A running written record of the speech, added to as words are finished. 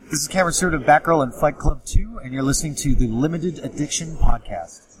This is Cameron Stewart of Batgirl and Fight Club 2, and you're listening to the Limited Addiction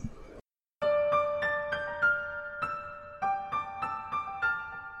Podcast.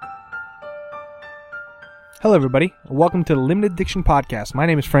 Hello, everybody. Welcome to the Limited Addiction Podcast. My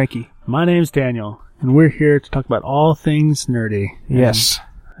name is Frankie. My name's Daniel, and we're here to talk about all things nerdy. Yes.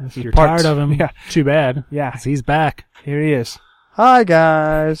 If you're tired of him, too bad. Yeah. 'Cause he's back. Here he is. Hi,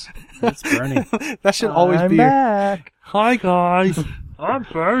 guys. It's Bernie. That should always I'm be back. Hi, guys. I'm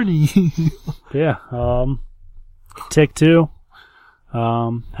Bernie. Yeah. Take two.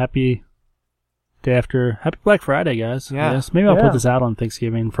 Happy day after. Happy Black Friday, guys. Yeah. Yes. Maybe I'll Yeah. put this out on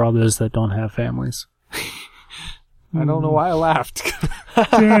Thanksgiving for all those that don't have families. I don't know why I laughed.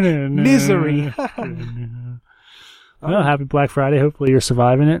 Misery. Well, happy Black Friday. Hopefully you're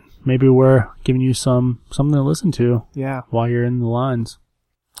surviving it. Maybe we're giving you something to listen to Yeah. while you're in the lines.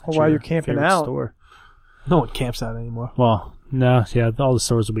 Or while Your you're camping favorite out. Store. No one camps out anymore. Well, no, yeah, all the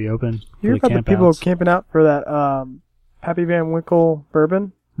stores will be open. You hear for about the camp people outs. camping out for that Happy Van Winkle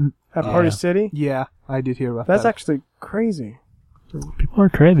bourbon at Party Yeah. City? Yeah, I did hear about That's that. actually crazy. People are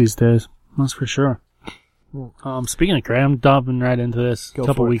crazy these days. That's for sure. Speaking of crazy, I'm diving right into this. Go A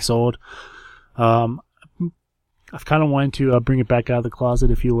couple for it. weeks old. I've kind of wanted to bring it back out of the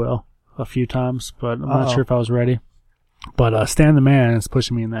closet, if you will, a few times, but I'm not sure if I was ready. But Stan the Man is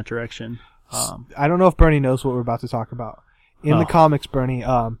pushing me in that direction. I don't know if Bernie knows what we're about to talk about. In the comics, Bernie,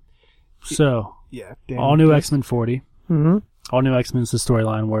 So, yeah. all new X-Men 40. Mm-hmm. All New X-Men is the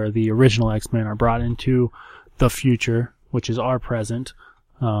storyline where the original X-Men are brought into the future, which is our present.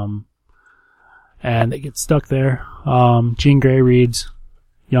 And they get stuck there. Jean Grey reads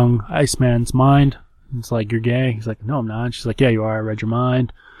young Iceman's mind. It's like, you're gay. He's like, no, I'm not. She's like, yeah, you are. I read your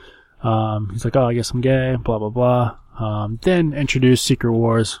mind. He's like, oh, I guess I'm gay. Blah, blah, blah. Then introduce Secret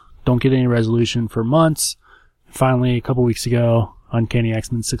Wars. Don't get any resolution for months. Finally, a couple weeks ago, Uncanny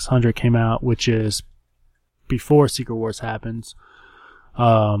X-Men 600 came out, which is before Secret Wars happens.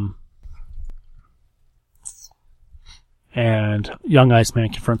 And young Iceman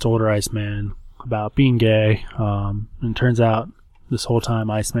confronts older Iceman about being gay. And it turns out this whole time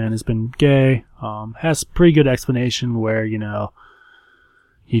Iceman has been gay. Has pretty good explanation where,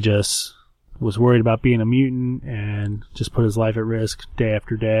 he just was worried about being a mutant and just put his life at risk day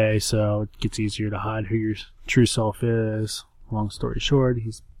after day. So it gets easier to hide who your true self is. Long story short,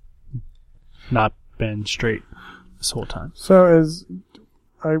 he's not been straight this whole time. So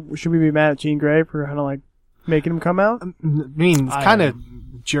should we be mad at Jean Grey for kind of like making him come out? I mean, it's I kind of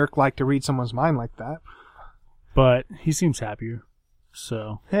jerk-like to read someone's mind like that. But he seems happier.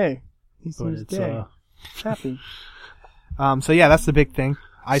 So, Hey, he but seems it's, gay. Happy. So yeah, that's the big thing.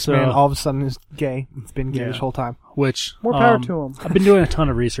 Iceman So- all of a sudden is gay. It's been gay Yeah. this whole time. which, More power to him. I've been doing a ton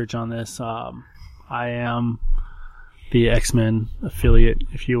of research on this. I am the X-Men affiliate,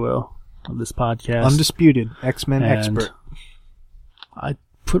 if you will, of this podcast. Undisputed X-Men And expert. I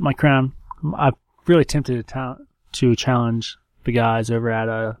put my crown. I'm really tempted to challenge the guys over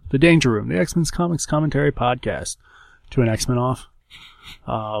at the Danger Room, the X-Men's Comics Commentary Podcast, to an X-Men off.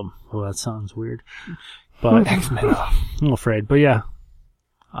 Well, that sounds weird, but X-Men off. I'm afraid. But yeah,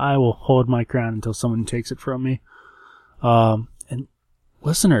 I will hold my crown until someone takes it from me. And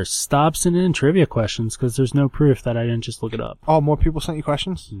listeners, stop sending in trivia questions because there's no proof that I didn't just look it up. Oh, more people sent you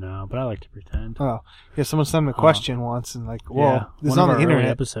questions? No, but I like to pretend. Oh, yeah. Someone sent me a question once, and like, well, Yeah, this is one on of the our early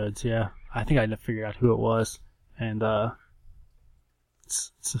internet. episodes. Yeah, I think I had to figure out who it was, and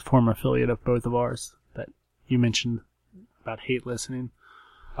it's a former affiliate of both of ours that you mentioned about hate listening.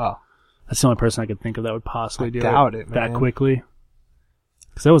 Oh, That's the only person I could think of that would possibly do doubt it, that man. quickly.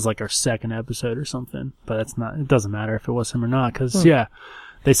 Because that was like our second episode or something. But that's not. It doesn't matter if it was him or not. Because yeah,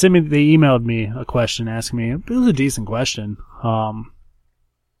 they emailed me a question asking me. It was a decent question.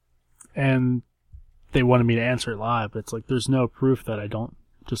 And they wanted me to answer it live. But it's like there's no proof that I don't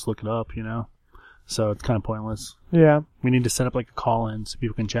just look it up. So it's kind of pointless. Yeah. We need to set up like a call-in so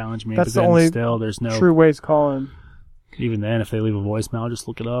people can challenge me. That's but the then only still there's no. True ways calling. Even then, if they leave a voicemail, just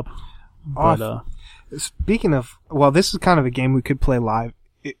look it up. Oh, But speaking of, well, this is kind of a game we could play live.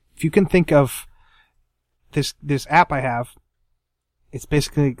 If you can think of this app I have, it's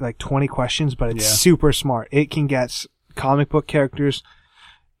basically like 20 questions, but it's Yeah. super smart. It can guess comic book characters.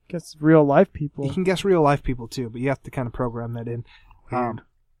 Gets real life people. You can guess real life people too, but you have to kind of program that in. Weird.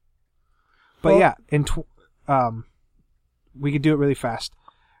 But Well- yeah, we could do it really fast.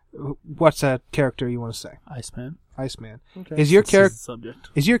 What's a character you want to say? Iceman. Iceman. Okay. Is your This character the subject?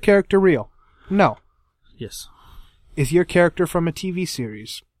 is your character real? No. Yes. Is your character from a TV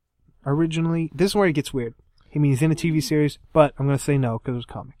series? Originally, this is where it gets weird. He means he's in a TV series, but I'm going to say no because it was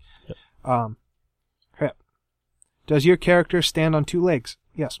comic. Yep. Yep. Does your character stand on two legs?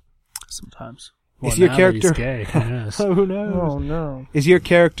 Yes. Sometimes. Is your now that he's character gay? Yes. Who knows? Oh no. Is your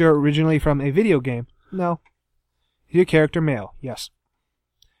character originally from a video game? No. Is your character male? Yes.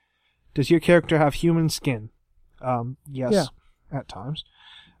 Does your character have human skin? Yes. Yeah. At times.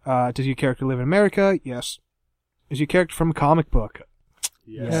 Does your character live in America? Yes. Is your character from a comic book?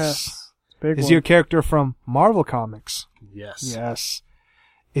 Yes. Big Is one. your character from Marvel Comics? Yes. Yes.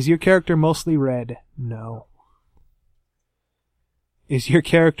 Is your character mostly red? No. Is your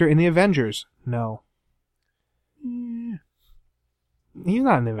character in the Avengers? No. He's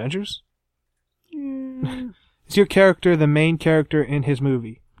not in the Avengers. Is your character the main character in his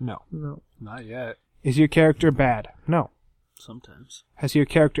movie? No. No. Not yet. Is your character bad? No. Sometimes. Has your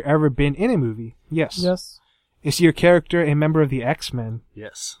character ever been in a movie? Yes. Yes. Is your character a member of the X-Men?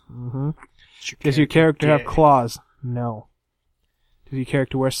 Yes. Mm-hmm. Does your character have claws? No. Does your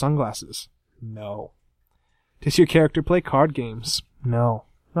character wear sunglasses? No. Does your character play card games? No.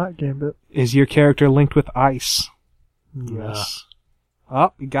 Not Gambit. Is your character linked with ice? Yeah. Yes.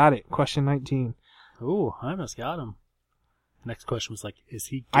 Oh, you got it. Question 19. Ooh, I almost got him. Next question was like, is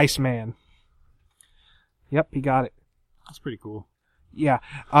he gay? Iceman. Yep, he got it. That's pretty cool. Yeah.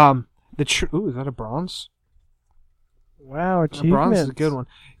 Ooh, is that a bronze? Wow, A achievement. bronze is a good one.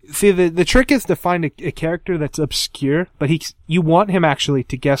 See, the trick is to find a character that's obscure, but you want him actually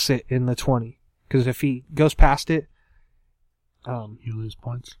to guess it in the 20. Because if he goes past it, You lose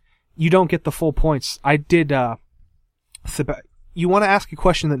points. you don't get the full points. I did, you want to ask a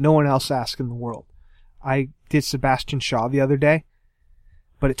question that no one else asks in the world. I did Sebastian Shaw the other day,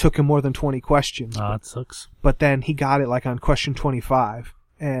 but it took him more than 20 questions. That sucks. But then he got it like on question 25,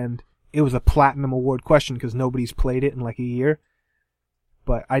 and it was a platinum award question because nobody's played it in like a year.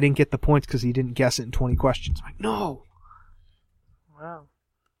 But I didn't get the points because he didn't guess it in 20 questions. I'm like, no. Wow.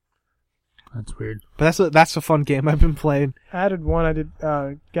 That's weird. But that's a fun game I've been playing. I added one. I did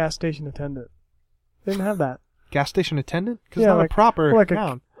gas station attendant. They didn't have that. Gas station attendant? Because Yeah, it's not like- a proper like a-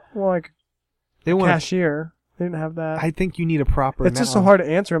 noun. Well, like They want. cashier. They didn't have that. I think you need a proper. It's just so noun. hard to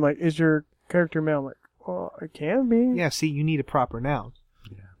answer. I'm like, is your character male? I'm like, well, it can be. Yeah, see, you need a proper noun.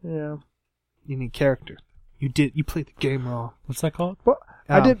 Yeah. You need character. You played the game wrong. What's that called? Well,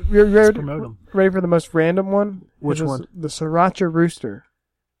 I Oh. did. Let's promote him. Ready for the most random one? Which It was one? The Sriracha Rooster.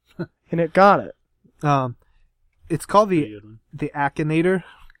 And it got it. It's called Pretty the good one. Akinator.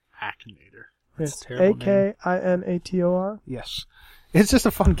 Akinator. That's It's a terrible name. Akinator. Yes. It's just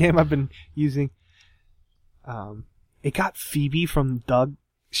a fun game I've been using. It got Phoebe from Doug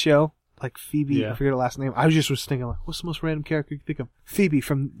show. Like Phoebe, Yeah. I forget her last name. I was thinking, like, what's the most random character you can think of? Phoebe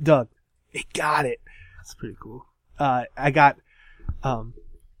from Doug. It got it. That's pretty cool. I got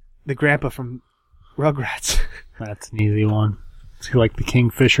the grandpa from Rugrats. That's an easy one. Is he like the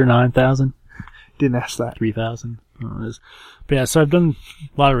Kingfisher 9000? Didn't ask that. 3000? I don't know what it is. But yeah, so I've done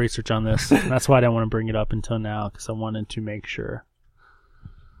a lot of research on this. That's why I didn't want to bring it up until now, because I wanted to make sure.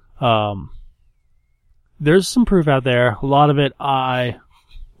 There's some proof out there. A lot of it I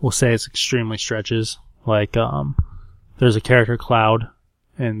will say is extremely stretches. Like, there's a character, Cloud,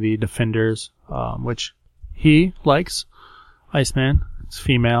 in the Defenders, which he likes. Iceman. It's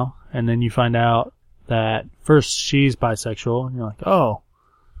female. And then you find out that first she's bisexual, and you're like, oh,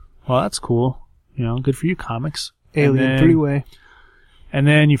 well, that's cool. You know, good for you, comics. Alien 3-way. And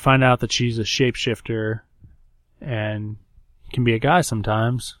then you find out that she's a shapeshifter and can be a guy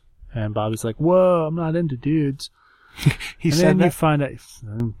sometimes. And Bobby's like, whoa, I'm not into dudes. He And said then you that. find out,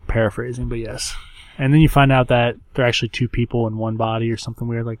 I'm paraphrasing, but yes. And then you find out that they're actually two people in one body or something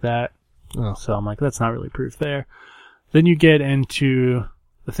weird like that. Oh. So I'm like, that's not really proof there. Then you get into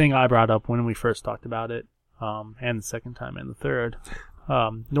the thing I brought up when we first talked about it, and the second time and the third.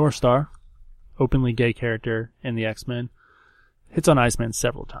 North Star, openly gay character in the X-Men, hits on Iceman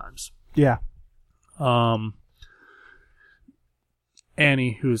several times. Yeah.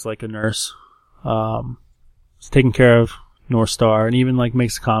 Annie, who's like a nurse, is taking care of North Star, and even like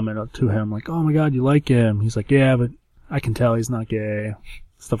makes a comment to him like, "Oh my God, you like him?" He's like, "Yeah, but I can tell he's not gay."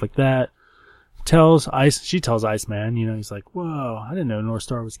 Stuff like that. She tells Iceman, you know, he's like, "Whoa, I didn't know North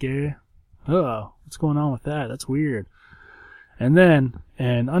Star was gay. Oh, what's going on with that? That's weird." And then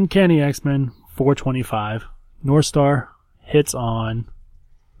in Uncanny X-Men 425, North Star hits on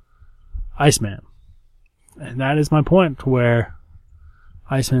Iceman, and that is my point to where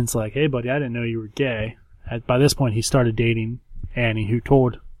Iceman's like, "Hey, buddy, I didn't know you were gay." By this point, he started dating Annie, who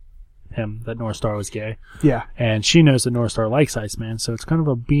told him that North Star was gay. Yeah. And she knows that North Star likes Iceman, so it's kind of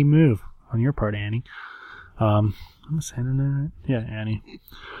a B move on your part, Annie. I'm saying her name right? Yeah, Annie.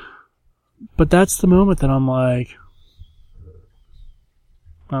 But that's the moment that I'm like,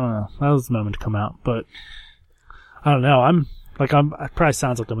 I don't know. That was the moment to come out, but I don't know. I'm Like, it probably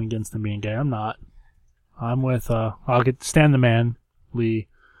sounds like I'm against them being gay. I'm not. I'm with, I'll get Stan the Man. Lee,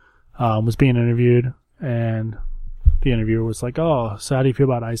 was being interviewed, and the interviewer was like, oh, so how do you feel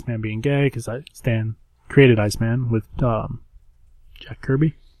about Iceman being gay? Because Stan created Iceman with, Jack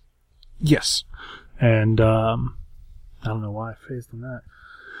Kirby. Yes. And, I don't know why I phased on that.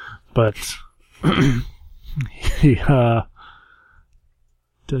 But, he,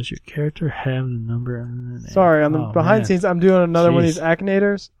 does your character have the number on the name? Sorry, on the behind scenes, I'm doing another one of these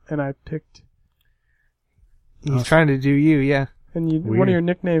Akinator's, and I picked. He's trying to do you, yeah. And one of your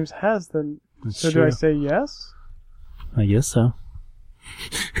nicknames has the. That's so true. do I say yes? I guess so.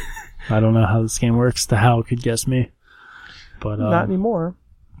 I don't know how this game works to how it could guess me. But, Not anymore.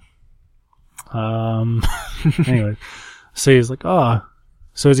 anyway. So he's like, oh,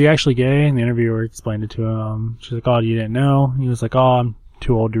 so is he actually gay? And the interviewer explained it to him. She's like, oh, you didn't know? He was like, oh, I'm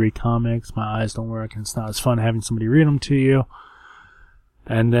too old to read comics. My eyes don't work, and it's not as fun having somebody read them to you.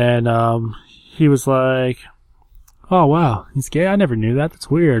 And then, he was like, oh, wow, he's gay? I never knew that. That's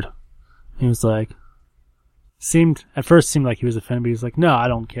weird. He was like, at first seemed like he was offended, but he was like, no, I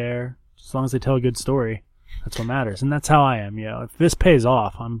don't care. As long as they tell a good story. That's what matters. And that's how I am, If this pays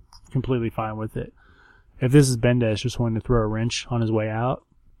off, I'm completely fine with it. If this is Bendis just wanting to throw a wrench on his way out,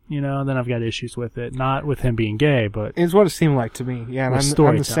 then I've got issues with it. Not with him being gay, but It's what it seemed like to me. Yeah, and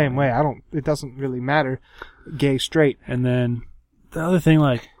I'm the same way. It doesn't really matter, gay, straight. And then the other thing,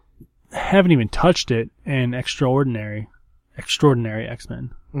 like, I haven't even touched it in Extraordinary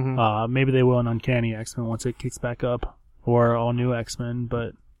X-Men. Mm-hmm. Maybe they will in Uncanny X-Men once it kicks back up, or All New X-Men,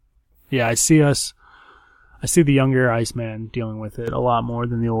 but yeah, I see the younger Iceman dealing with it a lot more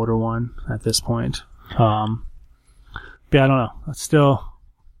than the older one at this point. But yeah, I don't know. I'm still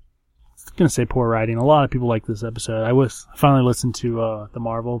gonna say poor writing. A lot of people like this episode. I finally listened to the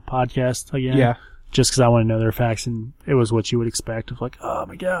Marvel podcast again. Yeah. Just because I want to know their facts, and it was what you would expect of like, oh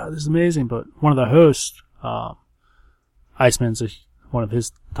my god, this is amazing. But one of the hosts, Iceman's one of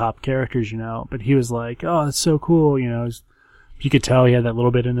his top characters, but he was like, oh, that's so cool, you could tell he had that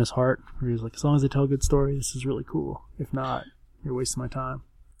little bit in his heart where he was like, as long as they tell a good story, this is really cool. If not, you're wasting my time.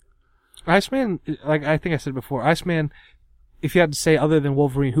 Iceman, like I think I said before, Iceman, if you had to say other than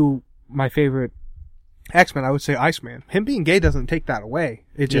Wolverine who my favorite X-Men, I would say Iceman. Him being gay doesn't take that away.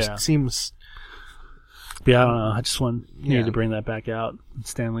 It just seems... But yeah, I don't know. I just needed to bring that back out.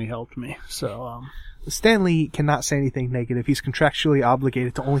 Stanley helped me. So, Stanley cannot say anything negative. He's contractually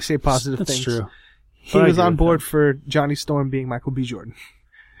obligated to only say positive things. That's true. He was on board for Johnny Storm being Michael B. Jordan.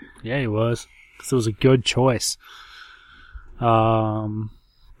 Yeah, he was. Because it was a good choice. Yeah, I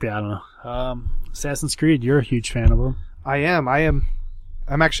don't know. Assassin's Creed, you're a huge fan of them. I am.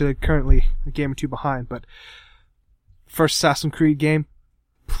 I'm actually currently a game or two behind, but first Assassin's Creed game,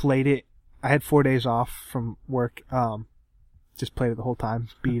 played it. I had 4 days off from work. Just played it the whole time.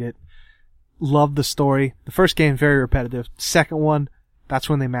 Beat it. Loved the story. The first game, very repetitive. Second one, that's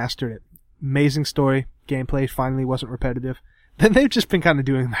when they mastered it. Amazing story. Gameplay finally wasn't repetitive. Then they've just been kind of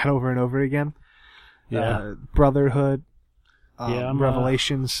doing that over and over again. Yeah. Brotherhood.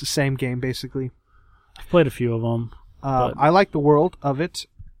 Revelations. Same game, basically. I've played a few of them. I like the world of it.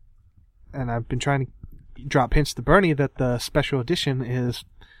 And I've been trying to drop hints to Bernie that the special edition is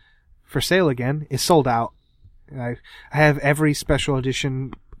for sale again. It's sold out. I have every special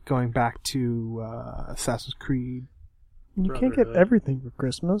edition going back to Assassin's Creed. You can't get everything for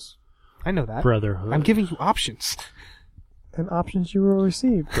Christmas. I know that. Brotherhood. I'm giving you options. And options you will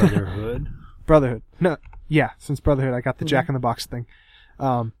receive. Brotherhood. No, yeah, since Brotherhood, I got the Jack in the Box thing.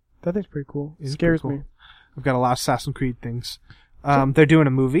 That thing's pretty cool. It It's scares pretty cool. me. I've got a lot of Assassin's Creed things. They're doing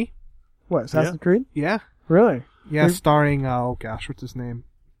a movie. What, Assassin's Creed? Yeah. Really? Yeah, starring, what's his name?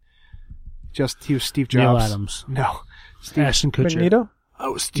 He was Steve Jobs. Neil Adams. No. Steve, Ashton Kutcher. Magneto?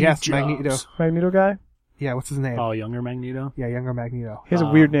 Oh, Steve yes, Jobs. Magneto. Magneto guy? Yeah, what's his name? Oh, younger Magneto. Yeah, younger Magneto. He has a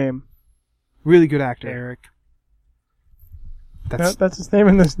weird name. Really good actor. Eric. That's his name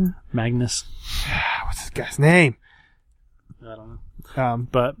in this. Magnus. What's this guy's name? I don't know.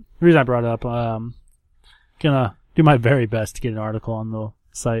 But But the reason I brought it up, gonna do my very best to get an article on the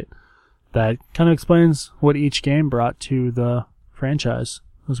site that kind of explains what each game brought to the franchise.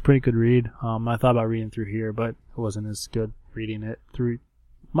 It was a pretty good read. I thought about reading through here, but it wasn't as good reading it through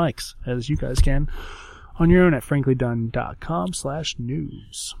Mike's as you guys can on your own at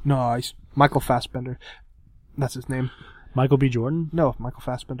franklydone.com/news. nice. Michael Fassbender. That's his name. Michael B. Jordan? No, Michael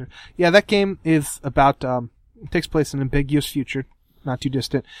Fassbender. Yeah, that game is about, it takes place in an ambiguous future, not too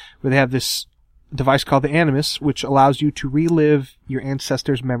distant, where they have this device called the Animus, which allows you to relive your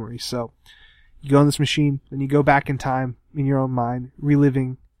ancestors' memories. So, you go on this machine, and you go back in time, in your own mind,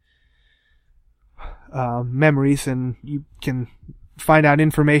 reliving memories, and you can find out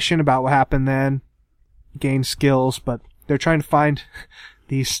information about what happened then, gain skills, but they're trying to find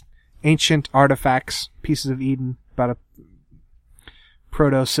these ancient artifacts, pieces of Eden, about a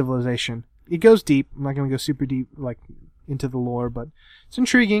proto-civilization. It goes deep. I'm not going to go super deep, like, into the lore, but it's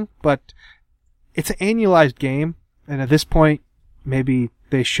intriguing, but it's an annualized game, and at this point, maybe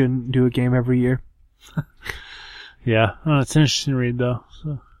they shouldn't do a game every year. Yeah, it's an interesting read though.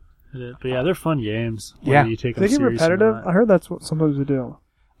 So, but yeah, they're fun games. Yeah. You take They them get serious or repetitive. not. I heard that's what sometimes they do.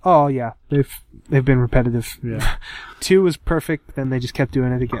 Oh yeah, they've been repetitive. Yeah. 2 was perfect, then they just kept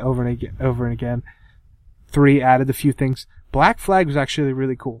doing it again, over and again. 3 added a few things. Black Flag was actually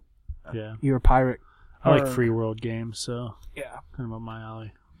really cool. Yeah. You're a pirate. I like Or- free world games, so Yeah. kind of up my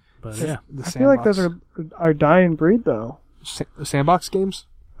alley. But Yeah. yeah, The I feel like those are dying breed though. sandbox games.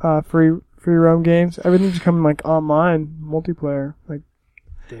 Free roam games. Everything's becoming like online multiplayer. Like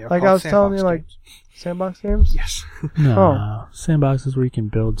They are Like I called was telling you, sandbox like games. sandbox games. Yes. no, sandboxes where you can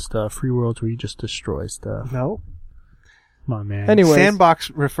build stuff. Free worlds where you just destroy stuff. No. Come on, man. Anyways.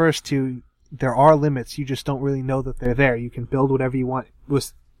 Sandbox refers to there are limits. You just don't really know that they're there. You can build whatever you want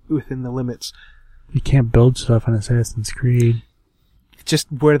within the limits. You can't build stuff on Assassin's Creed.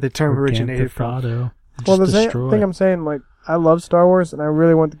 Just where the term or Grand originated Theft from. Auto. Well, the Just same destroy. thing I'm saying, like, I love Star Wars and I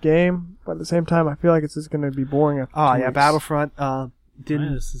really want the game, but at the same time, I feel like it's just going to be boring after Oh 2 yeah, weeks. Battlefront. Yeah,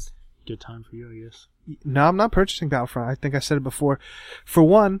 Didn't. this is a good time for you, I guess. No, I'm not purchasing Battlefront. I think I said it before. For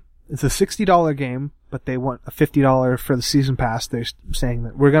one, it's a $60 game, but they want a $50 for the season pass. They're saying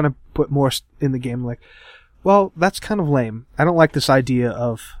that we're gonna put more in the game. Like, well, that's kind of lame. I don't like this idea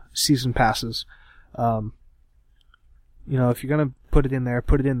of season passes. If you're gonna put it in there,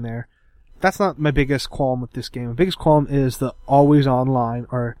 put it in there. That's not my biggest qualm with this game. My biggest qualm is the always online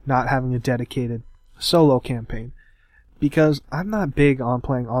or not having a dedicated solo campaign. Because I'm not big on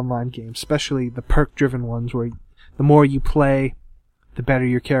playing online games, especially the perk-driven ones where the more you play, the better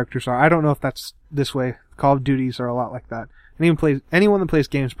your characters are. I don't know if that's this way. Call of Duties are a lot like that. Anyone that plays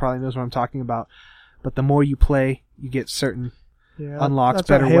games probably knows what I'm talking about. But the more you play, you get certain Yeah, unlocks that's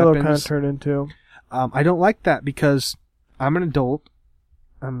better what Halo weapons. kind of turned into. I don't like that because I'm an adult.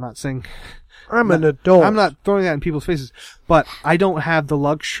 I'm not saying... I'm an adult. I'm not throwing that in people's faces, but I don't have the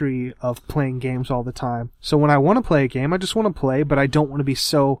luxury of playing games all the time. So when I want to play a game, I just want to play, but I don't want to be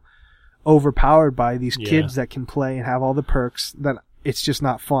so overpowered by these Yeah. kids that can play and have all the perks that it's just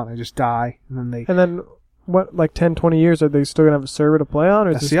not fun. I just die, and then they... And then, what, like 10, 20 years, are they still going to have a server to play on,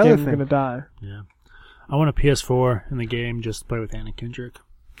 or is That's this the other game thing. going to die? Yeah. I want a PS4 in the game just to play with Anna Kendrick.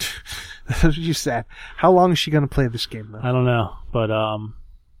 That's what you said. How long is she going to play this game, though? I don't know, but I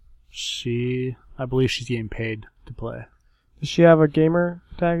believe she's getting paid to play. Does she have a gamer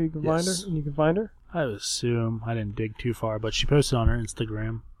tag you can find her? Yes. And you can find her? I would assume. I didn't dig too far, but she posted on her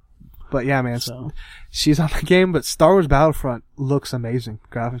Instagram. But yeah, man, So she's on the game, but Star Wars Battlefront looks amazing.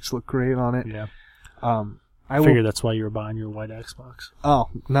 Graphics look great on it. yeah, I figured will... that's why you were buying your white Xbox. Oh,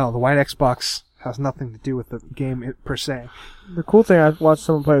 no, the white Xbox has nothing to do with the game per se. The cool thing, I watched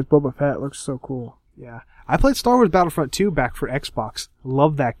someone play with Boba Fett. It looks so cool. Yeah. I played Star Wars Battlefront 2 back for Xbox.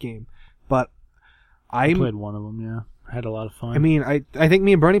 Love that game. But I played one of them. Yeah, I had a lot of fun. I mean, I think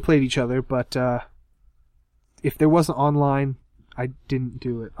me and Bernie played each other, but if there wasn't online, I didn't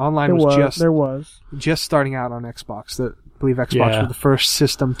do it. Online There was. just starting out on Xbox. I believe Xbox Yeah. was the first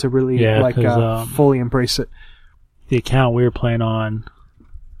system to really Yeah, 'cause, fully embrace it. the account we were playing on,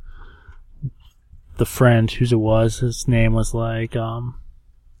 the friend whose it was, his name was like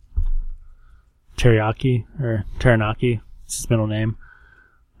Teriyaki or Taranaki. It's his middle name.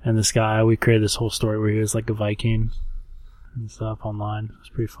 And this guy, we created this whole story where he was like a Viking and stuff online. It was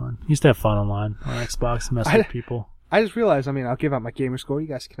pretty fun. Used to have fun online on Xbox, mess with people. I just realized, I'll give out my gamer score. You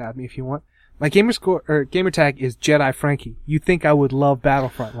guys can add me if you want. My gamer score or gamer tag is Jedi Frankie. You think I would love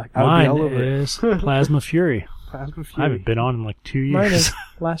Battlefront? Like I would be all Mine over it. is Plasma Fury. Plasma I Fury. haven't been on in like 2 Mine years. is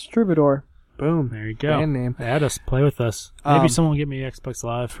Last Troubadour. Boom. There you go. Band name. Add us, play with us. Maybe Um, someone will get me Xbox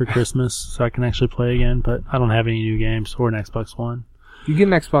Live for Christmas so I can actually play again, but I don't have any new games or an Xbox One. If you get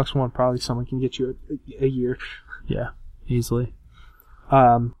an Xbox One, probably someone can get you a year. Yeah, easily.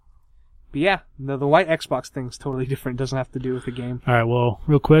 But yeah, the white Xbox thing's totally different. It doesn't have to do with the game. All right, well,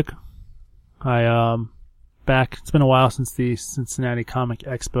 real quick, back. It's been a while since the Cincinnati Comic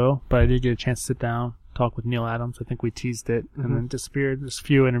Expo, but I did get a chance to sit down, talk with Neil Adams. I think we teased it and then disappeared. There's a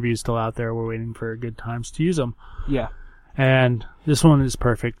few interviews still out there. We're waiting for good times to use them. Yeah. And this one is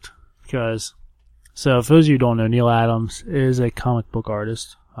perfect because, so for those of you who don't know, Neil Adams is a comic book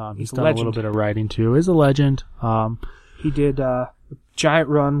artist. He's a done a little legend. bit of writing too. He's a legend. He did a giant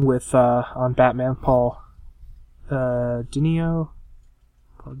run with on Batman, Paul Dino.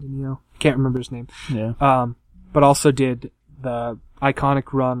 can't remember his name. Yeah. But also did the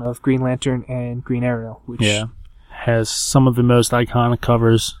iconic run of Green Lantern and Green Arrow, which has some of the most iconic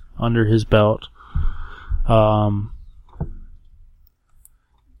covers under his belt. I've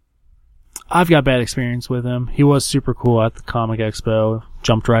got bad experience with him. He was super cool at the Comic Expo.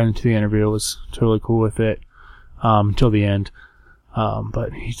 Jumped right into the interview. Was totally cool with it until the end.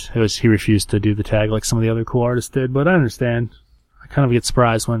 But he refused to do the tag like some of the other cool artists did. But I understand. I kind of get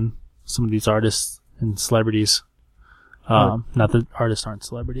surprised when some of these artists and celebrities, not that artists aren't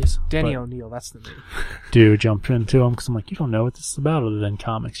celebrities, Danny O'Neill, that's the name. do jump into them because I'm like, you don't know what this is about other than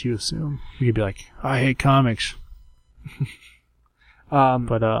comics. You assume you could be like, I hate comics.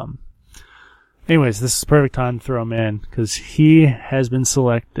 Anyways, this is the perfect time to throw him in because he has been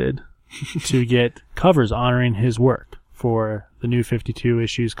selected to get covers honoring his work for the new 52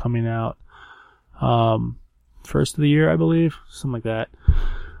 issues coming out. First of the year, I believe. Something like that.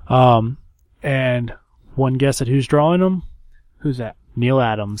 And one guess at who's drawing them? Who's that? Neil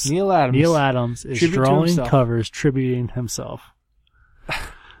Adams. Neil Adams. Neil Adams is Tribute to drawing himself. covers tributing himself.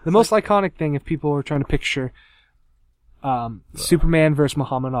 The most iconic thing, if people are trying to picture Superman versus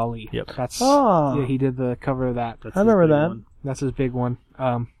Muhammad Ali. Yep. Yeah, he did the cover of that. That's I remember his big that. one. That's his big one.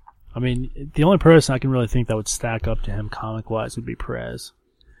 I mean, the only person I can really think that would stack up to him comic-wise would be Perez.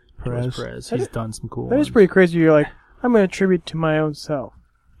 Perez. He's done some cool That ones. is pretty crazy. You're like, I'm going to tribute to my own self.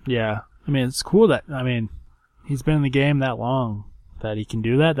 Yeah. I mean, it's cool that, he's been in the game that long that he can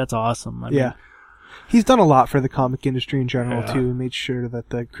do that. That's awesome. Yeah. He's done a lot for the comic industry in general, Yeah. too, and made sure that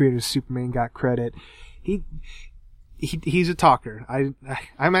the creator of Superman got credit. He's a talker.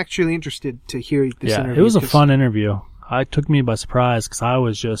 I'm actually interested to hear this interview. It was a fun interview. It took me by surprise because I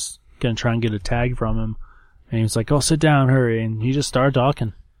was just going to try and get a tag from him. And he was like, oh, sit down, hurry. And he just started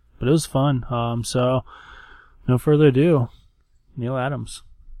talking. But it was fun. So, no further ado, Neil Adams.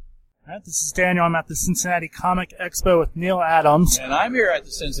 All right, this is Daniel. I'm at the Cincinnati Comic Expo with Neil Adams. And I'm here at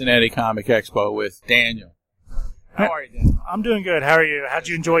the Cincinnati Comic Expo with Daniel. How are you, Daniel? I'm doing good. How are you? How'd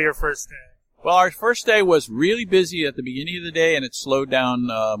you enjoy your first day? Well, our first day was really busy at the beginning of the day, and it slowed down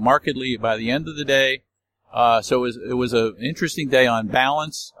markedly by the end of the day. So it was an interesting day on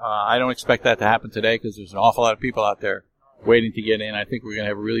balance. I don't expect that to happen today because there's an awful lot of people out there waiting to get in. I think we're going to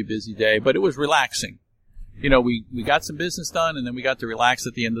have a really busy day, but it was relaxing. You know, we got some business done, and then we got to relax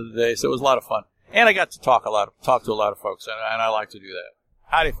at the end of the day, so it was a lot of fun. And I got to talk to a lot of folks, and I like to do that.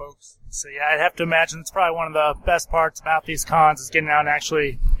 Howdy, folks. So, yeah, I'd have to imagine it's probably one of the best parts about these cons is getting out and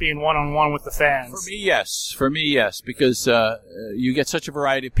actually being one-on-one with the fans. For me, yes, because you get such a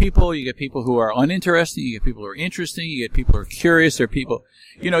variety of people. You get people who are uninteresting. You get people who are interesting. You get people who are curious. There are people,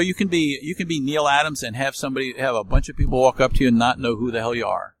 you can be Neil Adams and have a bunch of people walk up to you and not know who the hell you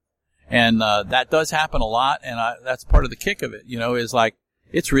are. And that does happen a lot, and that's part of the kick of it, is like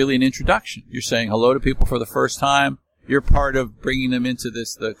it's really an introduction. You're saying hello to people for the first time. You're part of bringing them into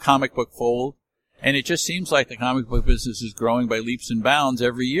the comic book fold, and it just seems like the comic book business is growing by leaps and bounds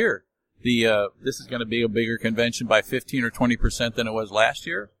every year. This is going to be a bigger convention by 15 or 20% than it was last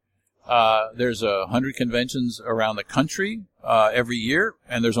year. There's 100 conventions around the country every year,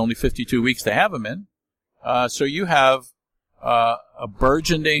 and there's only 52 weeks to have them in. So you have a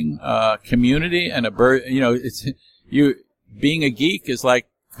burgeoning community, and being a geek is like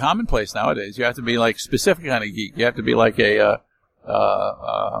commonplace nowadays. You have to be like specific kind of geek. You have to be like a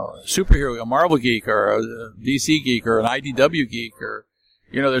superhero, a Marvel geek, or a DC geek, or an IDW geek, or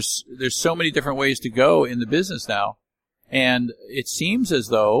there's so many different ways to go in the business now, and it seems as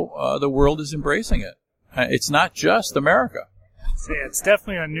though the world is embracing it. It's not just America. So, yeah, it's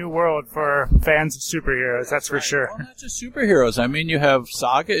definitely a new world for fans of superheroes, that's for sure. Well, not just superheroes. I mean, you have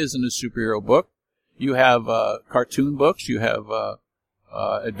Saga isn't a superhero book. You have cartoon books. You have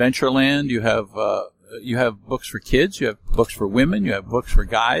Adventureland. You have books for kids. You have books for women. You have books for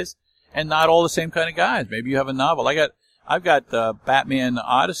guys, and not all the same kind of guys. Maybe you have a novel. I've got Batman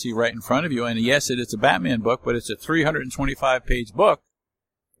Odyssey right in front of you, and yes, it's a Batman book, but it's a 325-page book,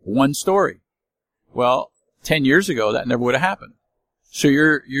 one story. Well, 10 years ago, that never would have happened. So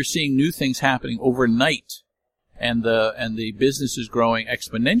you're seeing new things happening overnight, and the business is growing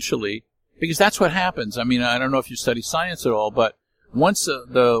exponentially because that's what happens. I mean, I don't know if you study science at all, but once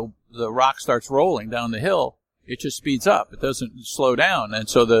the rock starts rolling down the hill, it just speeds up. It doesn't slow down, and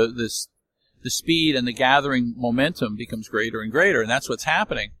so the speed and the gathering momentum becomes greater and greater, and that's what's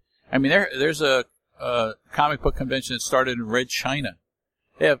happening. I mean, there's a comic book convention that started in Red China.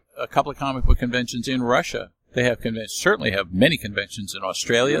 They have a couple of comic book conventions in Russia. They have certainly have many conventions in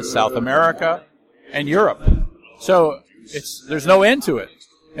Australia, South America, and Europe. So there's no end to it.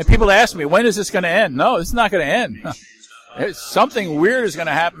 And people ask me, when is this going to end? No, it's not going to end. Something weird is going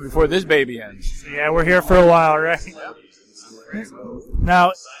to happen before this baby ends. Yeah, we're here for a while, right?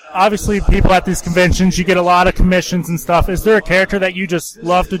 Now, obviously, people at these conventions, you get a lot of commissions and stuff. Is there a character that you just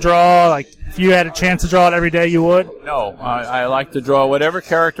love to draw? Like, if you had a chance to draw it every day, you would? No, I like to draw whatever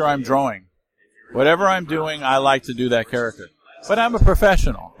character I'm drawing. Whatever I'm doing, I like to do that character. But I'm a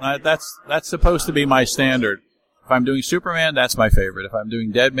professional. That's supposed to be my standard. If I'm doing Superman, that's my favorite. If I'm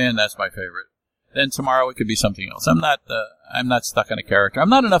doing Deadman, that's my favorite. Then tomorrow it could be something else. I'm not stuck on a character. I'm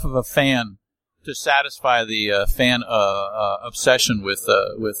not enough of a fan to satisfy the fan obsession with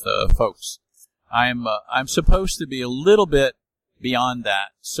folks. I'm supposed to be a little bit beyond that,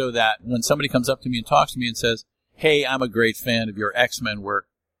 so that when somebody comes up to me and talks to me and says, "Hey, I'm a great fan of your X-Men work,"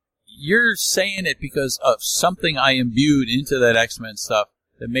 you're saying it because of something I imbued into that X-Men stuff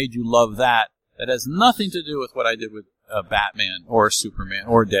that made you love that. That has nothing to do with what I did with Batman or Superman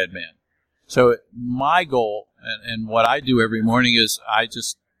or Deadman. So my goal and what I do every morning is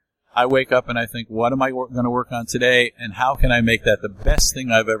I wake up and I think, what am I going to work on today, and how can I make that the best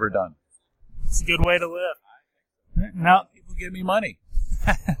thing I've ever done? It's a good way to live. Now, People give me money.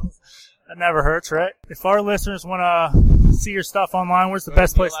 that never hurts, right? If our listeners want to see your stuff online, where's the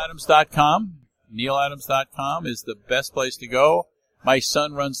best place? NeilAdams.com. NeilAdams.com is the best place to go. My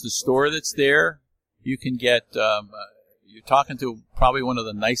son runs the store that's there. You can get, you're talking to probably one of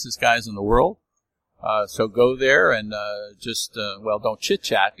the nicest guys in the world. So go there and don't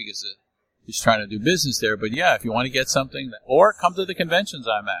chit-chat because he's trying to do business there. But, yeah, if you want to get something, or come to the conventions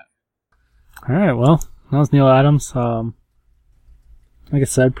I'm at. All right, well, that was Neil Adams. Like I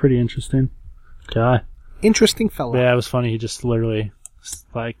said, pretty interesting guy. Interesting fellow. Yeah, it was funny. He just literally,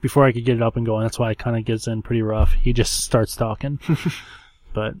 like, before I could get it up and going, that's why it kind of gets in pretty rough. He just starts talking.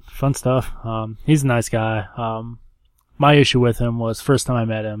 But fun stuff. He's a nice guy. My issue with him was, first time I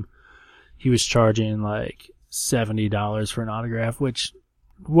met him, he was charging like $70 for an autograph, which,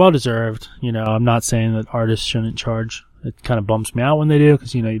 well deserved. You know, I'm not saying that artists shouldn't charge. It kind of bumps me out when they do,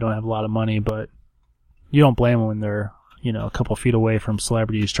 because, you know, you don't have a lot of money, but you don't blame them when they're, you know, a couple feet away from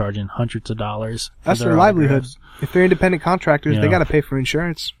celebrities charging hundreds of dollars. That's their livelihood. If they're independent contractors, You they know. got to pay for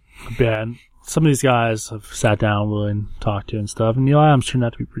insurance. Yeah, and some of these guys have sat down with and talked to and stuff, and Neil Adams turned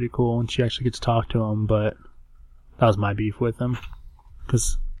out to be pretty cool, and she actually gets to talk to him, but that was my beef with him,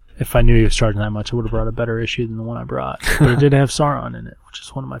 because if I knew he was charging that much, I would have brought a better issue than the one I brought. But it did have Sauron in it, which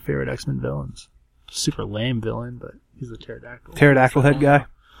is one of my favorite X-Men villains. Super lame villain, but he's a pterodactyl. Pterodactyl head guy.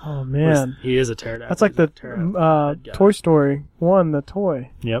 Oh man, He is a pterodactyl. that's like the Head guy. Toy Story 1, the toy.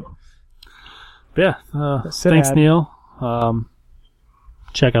 Yep. But yeah, Sid thanks, had. Neil.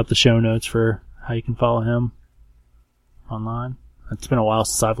 Check out the show notes for how you can follow him online. It's been a while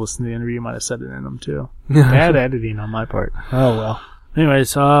since I've listened to the interview. You might have said it in them, too. Bad editing on my part. Oh, well.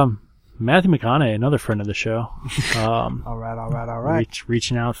 Anyways, Matthew McConaughey, another friend of the show. All right.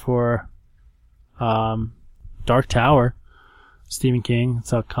 Reaching out for Dark Tower, Stephen King.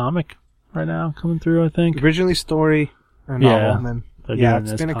 It's a comic right now coming through, I think. Originally story or novel, Yeah. and then They're yeah, doing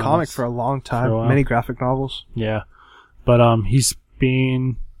it's this been a comic comics for a long for a time. while. Many graphic novels. Yeah. But he's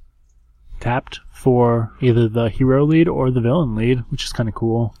being tapped for either the hero lead or the villain lead, which is kind of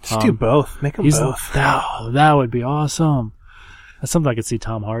cool. Just do both. Make them both. That would be awesome. That's something I could see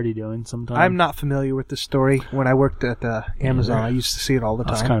Tom Hardy doing sometime. I'm not familiar with the story. When I worked at Amazon, Either. I used to see it all the I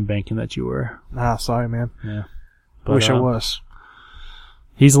was time. kind of banking that you were. Ah, sorry, man. Yeah. But, Wish I was.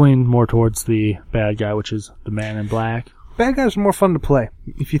 He's leaned more towards the bad guy, which is the Man in Black. Bad guys are more fun to play,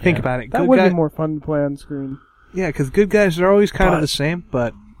 if you think Yeah. about it. That Good would guy- be more fun to play on screen. Yeah, because good guys are always kind But- of the same,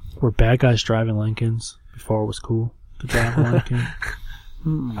 but Were bad guys driving Lincolns before it was cool to drive a Lincoln?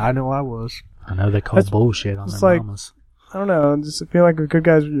 I know I was. I know they call That's- bullshit on it's their like- mamas. I don't know. I just feel like a good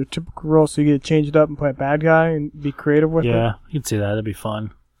guy's your typical role, so you get to change it up and play a bad guy and be creative with it. Yeah, you can see that. That'd be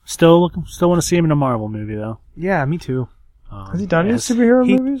fun. Still want to see him in a Marvel movie, though. Yeah, me too. Has he done any yes. superhero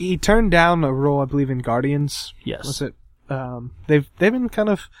He movies? he turned down a role, I believe, in Guardians. Yes. Was it? They've been kind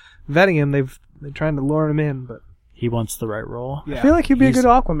of vetting him. They're trying to lure him in, but He wants the right role. yeah, I feel like he'd be a He's- good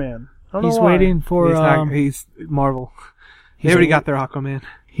Aquaman. I don't He's know why. waiting for. he's Marvel. They he's already a- got their Aquaman.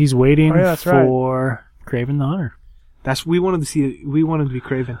 He's waiting Oh, yeah, that's right. for Kraven the Hunter. We wanted to see it. We wanted to be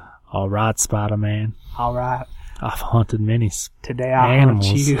Kraven. All right, Spider-Man. All right, I've hunted many. today I Animals.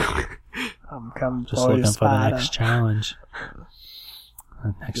 hunt you. I'm coming Just for you, looking for the Spider. next challenge.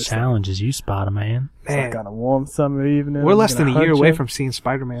 The next challenge is you, Spider-Man. It's like on a warm summer evening. We're less I'm than a gonna year hunt away you. from seeing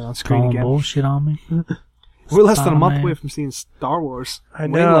Spider-Man on screen Calling again. bullshit on me. We're less than a month Spider-Man. away from seeing Star Wars. I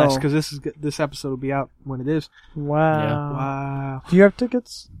Way know. less, because this episode will be out when it is. Wow. Wow. Do you have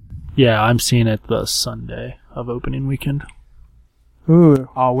tickets? Yeah, I'm seeing it the Sunday of opening weekend. Ooh.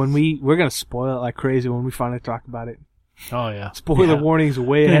 Oh, we're gonna spoil it like crazy when we finally talk about it. Oh yeah. Spoiler warnings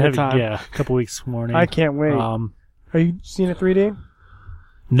way ahead of time. Yeah, a couple weeks warning. I can't wait. Are you seeing it 3D?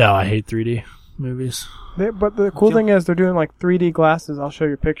 No, I hate 3D movies. But the cool thing is they're doing like 3D glasses. I'll show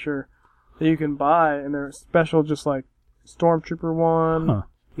you a picture that you can buy, and they're special, just like Stormtrooper one. Huh.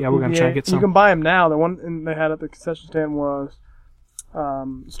 Yeah, we're gonna try and get some. You can buy them now. The one they had at the concession stand was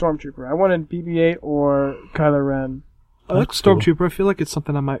Stormtrooper. I wanted BB-8 or Kylo Ren. I like That's cool. Stormtrooper. I feel like it's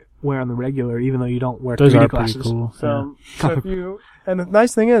something I might wear on the regular, even though you don't wear Those 3D are glasses. pretty cool. So if you, and the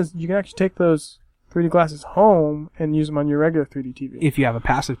nice thing is you can actually take those 3D glasses home and use them on your regular 3D TV. If you have a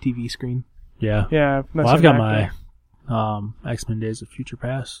passive TV screen. Yeah. Yeah. Well, I've got my X-Men Days of Future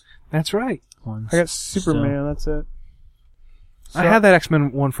Past That's right. ones. I got Superman. That's it. I had that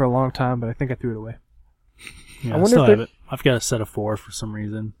X-Men one for a long time, but I think I threw it away. Yeah, I I wonder still if have they- it. I've got a set of 4 for some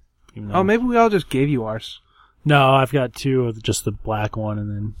reason. even though- Oh, maybe we all just gave you ours. No, I've got 2 of just the black one, and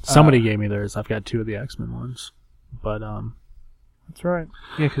then somebody gave me theirs. I've got 2 of the X-Men ones. But That's right.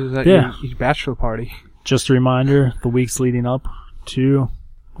 Yeah, because that Yeah. your bachelor party. just a reminder, the weeks leading up to,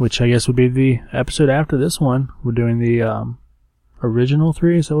 which I guess would be the episode after this one, we're doing the original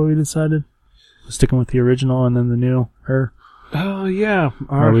 3. Is that what we decided? Sticking with the original and then the new her. Oh, yeah.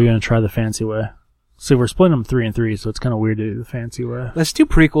 Or are we going to try the fancy way? See, we're splitting them 3 and 3, so it's kind of weird to do the fancy way. Let's do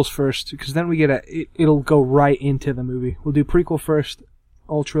prequels first, because then we get it'll go right into the movie. We'll do prequel first,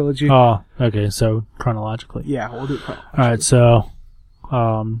 old trilogy. Oh, okay, so chronologically. Yeah, we'll do it. Alright, so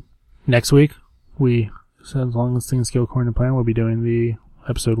next week, so as long as things go according to plan, we'll be doing the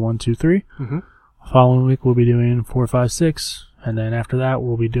episode 1, 2, 3. Mhm. Following week, we'll be doing 4, 5, 6. And then after that,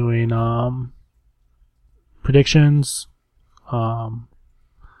 we'll be doing predictions.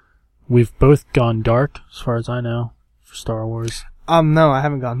 We've both gone dark, as far as I know, for Star Wars. No, I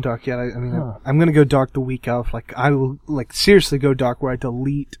haven't gone dark yet. I mean, Oh. I'm gonna go dark the week of. Like, I will, like, seriously go dark where I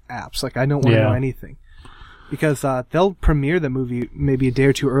delete apps. Like, I don't want to Yeah. know anything. Because, they'll premiere the movie maybe a day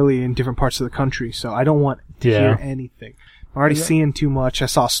or two early in different parts of the country, so I don't want to hear anything. I'm already seeing too much. I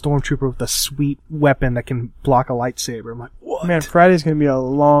saw a Stormtrooper with a sweet weapon that can block a lightsaber. I'm like, what? Man, Friday's gonna be a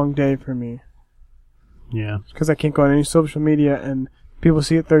long day for me Yeah. because I can't go on any social media and people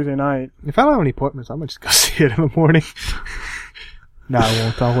see it Thursday night. If I don't have any appointments, I'm gonna just go see it in the morning. No, I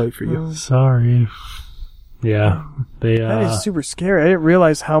won't. I'll wait for you. Sorry. Yeah. They, That is super scary. I didn't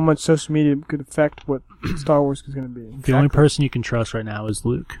realize how much social media could affect what Star Wars is going to be. the only person you can trust right now is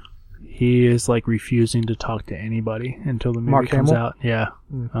Luke. He is like refusing to talk to anybody until the movie Mark comes Hamill? out. Yeah.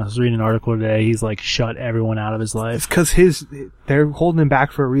 I was reading an article today. He's like shut everyone out of his It's life. because they're holding him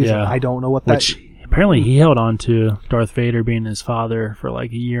back for a reason. Yeah. I don't know what that. Which apparently he held on to Darth Vader being his father for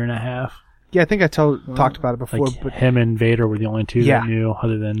like a year and a half. Yeah, I think I talked about it before, Like but him and Vader were the only two Yeah. that knew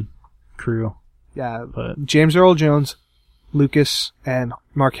other than crew. yeah, But James Earl Jones, Lucas, and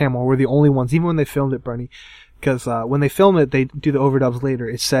Mark Hamill were the only ones, even when they filmed it, Bernie. Because when they film it, they do the overdubs later.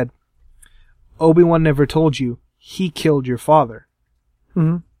 It said, Obi-Wan never told you he killed your father.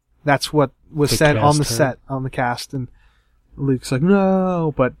 Mm-hmm. That's what was The said on the cast heard. set, on the cast. And Luke's like,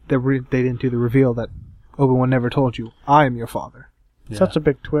 no, but they didn't do the reveal that Obi-Wan never told you, I am your father. yeah. Such a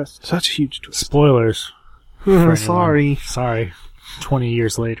big twist. Such a huge twist. spoilers. for anyone. Sorry. Sorry. 20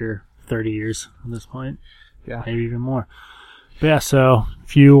 years later, 30 years at this point. Yeah. Maybe even more. But yeah, so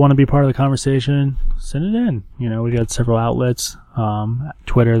if you want to be part of the conversation, send it in. You know, we got several outlets.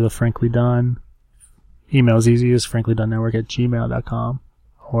 Twitter, the Frankly Done. Email is easiest, franklydunnetwork@gmail.com.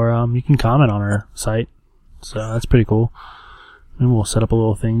 Or you can comment on our site. So that's pretty cool. And we'll set up a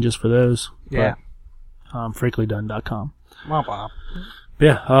little thing just for those. Yeah. But, franklydunn.com. Wow, wow. But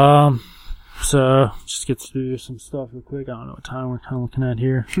yeah, so just get through some stuff real quick. I don't know what time we're kind of looking at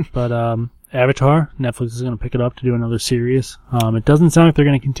here. But Avatar, Netflix is going to pick it up to do another series. It doesn't sound like they're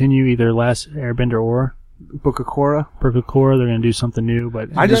going to continue either Last Airbender or Book of Korra. Book of Korra. They're going to do something new, but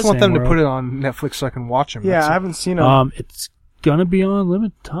I just want them to world. put it on Netflix so I can watch them. Yeah, I haven't seen them. It's going to be on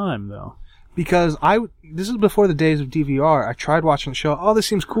limited time though. Because this is before the days of DVR. I tried watching the show. Oh, this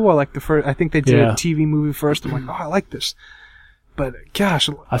seems cool. I like the first. I think they did Yeah. a TV movie first. I'm like, oh, I like this. But gosh,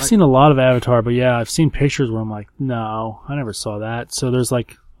 I've seen a lot of Avatar, but yeah, I've seen pictures where I'm like, no, I never saw that. So there's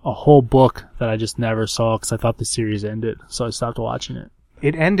like a whole book that I just never saw because I thought the series ended, so I stopped watching it.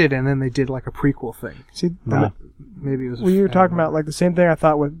 it ended, and then they did like a prequel thing. See, Nah. Maybe it was. we were talking about like the same thing I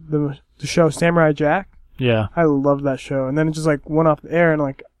thought with the show Samurai Jack. Yeah, I loved that show, and then it just like went off the air, and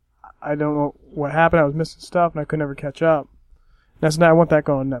like I don't know what happened. I was missing stuff, and I could never catch up. That's now I want that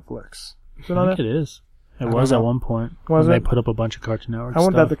going on Netflix. Is it on I think there? it is. It I was don't at know. one point Was when it? they put up a bunch of Cartoon Network I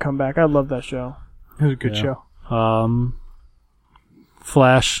want stuff. that to come back. I love that show. It was a good Yeah. show.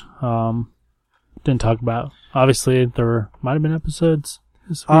 Flash. Didn't talk about. Obviously, there might have been episodes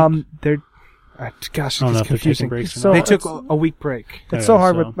this week. There. Gosh, I don't know it's if they're taking confusing. breaks or So not. They took it's- a week break. It's Okay, so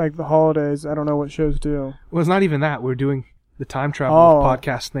hard so- with like the holidays. I don't know what shows do. Well, it's not even that. We're doing the time travel Oh.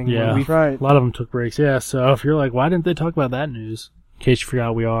 podcast thing. Yeah. Where we, Right. A lot of them took breaks, yeah. So if you're like, why didn't they talk about that news? In case you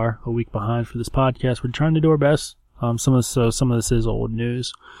forgot, we are a week behind for this podcast. We're trying to do our best. Some of this is old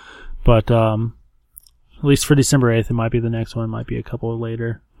news, but at least for December 8th, it might be the next one. It might be a couple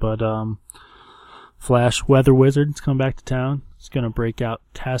later. But Flash Weather Wizard's coming back to town. It's gonna break out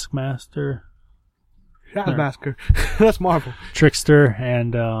Taskmaster, Taskmaster. That's Marvel. Trickster,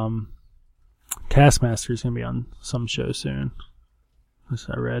 and Taskmaster is gonna be on some show soon. This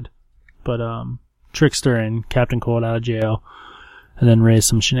I read, but Trickster and Captain Cold out of jail, and then raise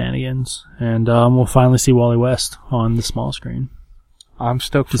some shenanigans, and we'll finally see Wally West on the small screen I'm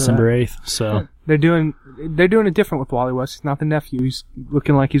stoked for December that. 8th. So They're doing it different with Wally West. He's not the nephew. He's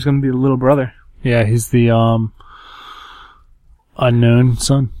looking like he's going to be the little brother. yeah, he's the unknown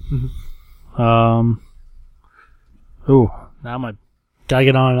son. Oh, now I gotta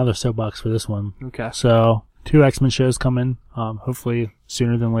get on another soapbox for this one. Okay. So 2 X-Men shows coming, hopefully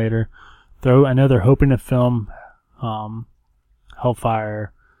sooner than later. Though I know they're hoping to film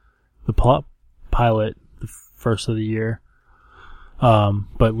Hellfire, the pilot, the first of the year.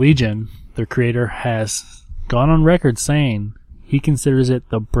 But Legion, their creator, has gone on record saying he considers it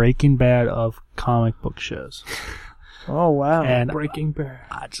the Breaking Bad of comic book shows. Oh wow. And Breaking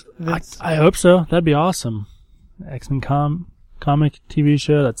Bad. I hope so. That'd be awesome. X-Men comic TV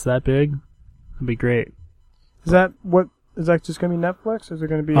show that's that big. That'd be great. Is that just gonna be Netflix? Or is it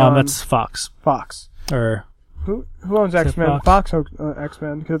gonna be on That's Fox. Fox? Or Who owns Is it X Men? Fox? Fox owns X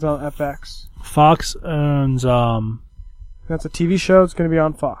Men because it's on FX. Fox owns That's a TV show. It's gonna be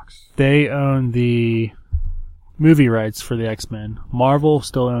on Fox. they own the movie rights for the X-Men. Marvel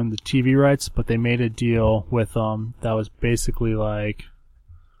still owned the TV rights, but they made a deal with that was basically like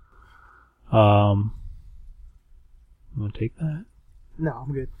I'm gonna take that. No,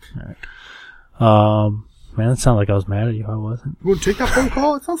 I'm good. Man, that sounded like I was mad at you. I wasn't. You want to take that phone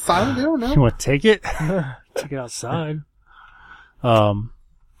call? It's on silent. They don't know. You want to take it? Take it outside.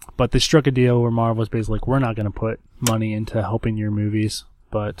 But they struck a deal where Marvel was basically like, we're not going to put money into helping your movies,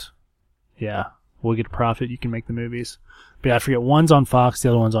 but yeah, we'll get a profit. You can make the movies. But yeah, I forget. One's on Fox, the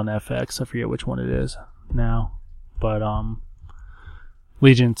other one's on FX. I forget which one it is now. But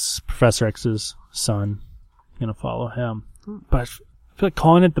Legion's Professor X's son. Gonna follow him. But I feel like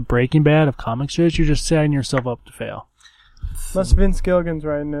calling it the Breaking Bad of comic shows, you're just setting yourself up to fail. Unless Vince Gilligan's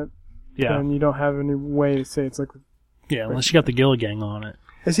writing it, Yeah. then you don't have any way to say it's like. Yeah, unless you got the Gill Gang on it.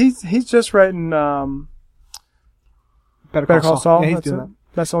 Is he's just writing Better Call Saul? Yeah, he's That's doing it? that.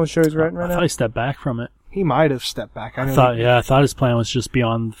 That's the only show he's writing right I now. thought he stepped back from it. He might have stepped back. I I know thought his plan was just be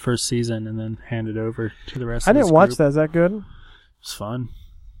on the first season and then hand it over to the rest I of his didn't watch group. that. Is that good? It was fun.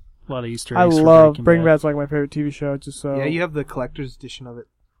 A lot of Easter I eggs. for love Breaking Bad's like my favorite TV show. Just so Yeah, you have the collector's edition of it.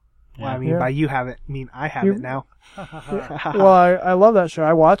 Yeah. Well, I mean, Yeah. by you have it, I mean I have You- it now. Well, I love that show.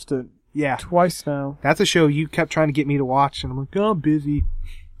 I watched it Yeah, twice now. that's a show you kept trying to get me to watch, and I'm like, oh, I'm busy.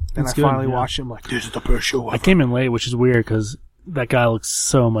 And It's I good, finally yeah. watched it. I'm like, this is the best show I ever. came in late, which is weird because that guy looks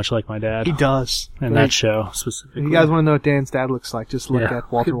so much like my dad. He does. And But that show specifically. if you guys want to know what Dan's dad looks like, just look Yeah.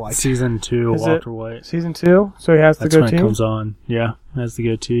 at Walter White. Season 2, Is Walter it- White. Season 2, so he has That's to go when it team. comes on. Yeah, has the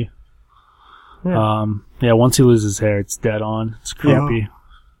goatee. Yeah. Yeah, once he loses hair, it's dead on. It's creepy.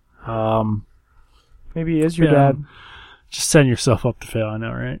 Maybe he is your Yeah. dad. Just setting yourself up to fail, I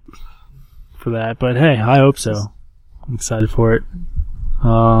know, right? For that. But hey, I hope so. I'm excited for it.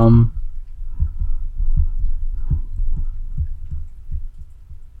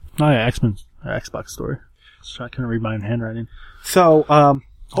 Oh yeah, X-Men, Xbox story. So I couldn't read my own handwriting. So,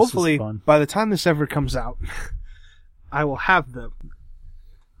 is hopefully, fun. by the time this ever comes out, I will have the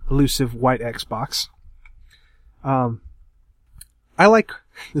elusive white Xbox. I like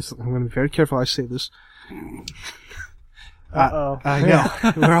this. I'm going to be very careful how I say this. Uh-oh. I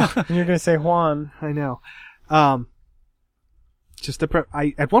know. We're all, And you're gonna say Juan. I know. Just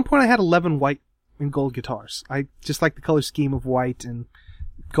at one point I had 11 white and gold guitars. I just like the color scheme of white and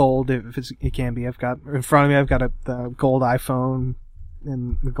gold if it can be. I've got in front of me. I've got the gold iPhone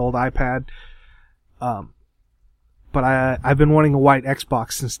and the gold iPad. But I've been wanting a white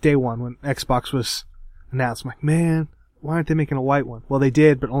Xbox since day one when Xbox was announced. I'm like, man, why aren't they making a white one? Well, they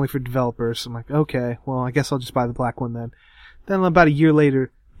did, but only for developers. I'm like, okay, well, I guess I'll just buy the black one then. Then about a year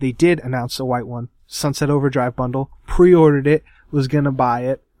later, they did announce a white one. Sunset Overdrive bundle. Pre-ordered it. Was gonna buy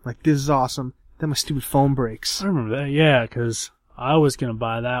it. Like, this is awesome. Then my stupid phone breaks. I remember that, yeah, because I was going to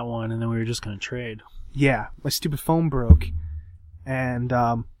buy that one, and then we were just going to trade. Yeah, my stupid phone broke. And,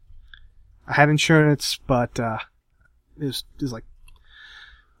 I had insurance, but, it was like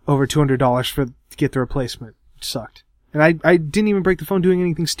over $200 to get the replacement. It sucked. And I didn't even break the phone doing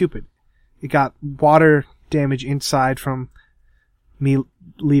anything stupid. It got water damage inside from me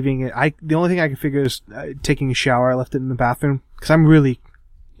leaving it. The only thing I can figure is taking a shower. I left it in the bathroom because I'm really,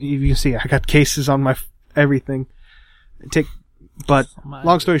 you can see I got cases on my everything. But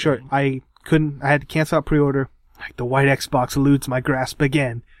long story short, I had to cancel out pre-order. Like the white Xbox eludes my grasp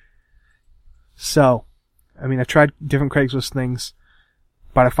again. So, I mean, I tried different Craigslist things,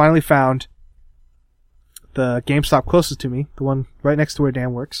 but I finally found the GameStop closest to me, the one right next to where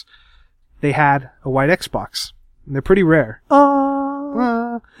Dan works. They had a white Xbox. And they're pretty rare.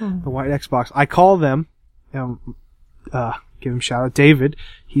 The white Xbox. I call them, give him a shout out, David.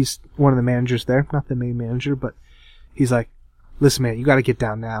 He's one of the managers there. Not the main manager, but he's like, listen, man, you gotta get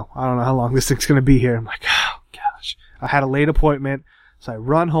down now. I don't know how long this thing's gonna be here. I'm like, oh, gosh. I had a late appointment, so I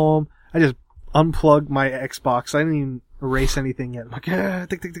run home. I just unplug my Xbox. I didn't even erase anything yet. I'm like,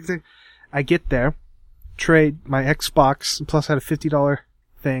 tick, tick, tick, tick. I get there, trade my Xbox, plus I had a $50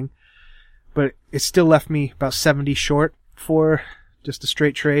 thing, but it still left me about 70 short for just a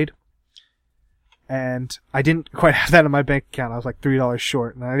straight trade. And I didn't quite have that in my bank account. I was like $3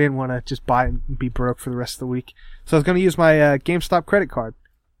 short, and I didn't want to just buy it and be broke for the rest of the week. So I was going to use my GameStop credit card.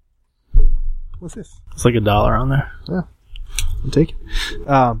 What's this? It's like $1 on there. Yeah, I'll take it.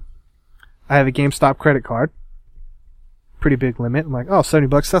 I have a GameStop credit card. Pretty big limit. I'm like, oh,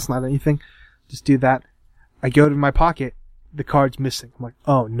 $70, that's not anything. Just do that. I go to my pocket. The card's missing. I'm like,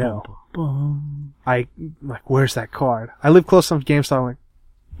 oh no. I'm like, where's that card? I live close enough to GameStop. I'm like,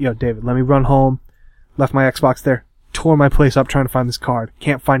 yo, David, let me run home. Left my Xbox there. Tore my place up trying to find this card.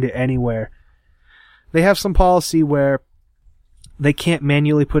 Can't find it anywhere. They have some policy where they can't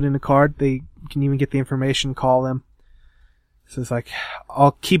manually put in a card. They can even get the information, call them. So it's like,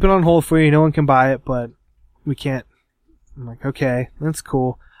 I'll keep it on hold for you. No one can buy it, but we can't. I'm like, okay, that's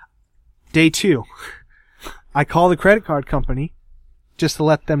cool. Day 2. I call the credit card company just to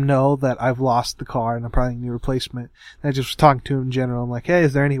let them know that I've lost the card and I probably need a replacement. And I just was talking to him in general. I'm like, hey,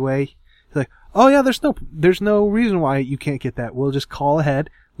 is there any way? He's like, oh yeah, there's no reason why you can't get that. We'll just call ahead,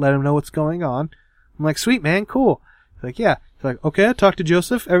 let them know what's going on. I'm like, sweet, man, cool. He's like, yeah. He's like, okay, I talked to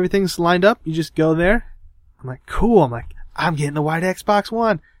Joseph. Everything's lined up. You just go there. I'm like, cool. I'm like, I'm getting the white Xbox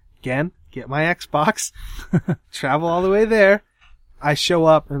One. Again, get my Xbox. Travel all the way there. I show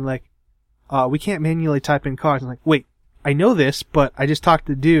up and like, we can't manually type in cards. I'm like, wait, I know this, but I just talked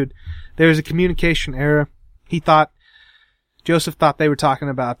to the dude. There's a communication error. Joseph thought they were talking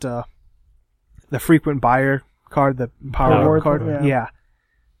about, the frequent buyer card, the Power card. Yeah.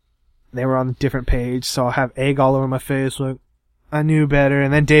 They were on a different page, so I have egg all over my face. Like, I knew better.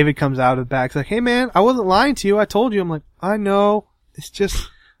 And then David comes out of the back. He's like, hey man, I wasn't lying to you. I told you. I'm like, I know. It's just,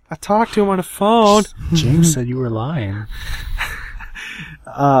 I talked to him on the phone. James said you were lying.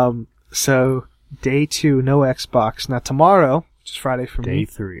 So day 2, no Xbox. Now tomorrow, which is Friday for me.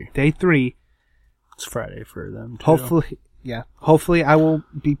 Day 3. It's Friday for them too. Hopefully I will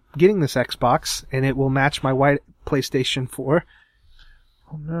be getting this Xbox and it will match my white PlayStation 4.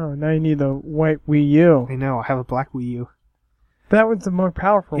 Oh no, now you need the white Wii U. I know, I have a black Wii U. That one's the more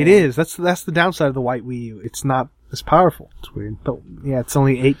powerful one. It is. That's the downside of the white Wii U. It's not as powerful. It's weird. But yeah, it's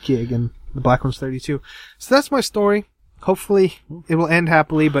only 8 gig and the black one's 32. So that's my story. Hopefully it will end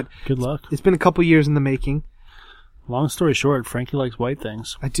happily, but good luck. It's been a couple years in the making. Long story short, Frankie likes white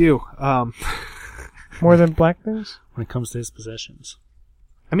things. I do. More than black things? When it comes to his possessions.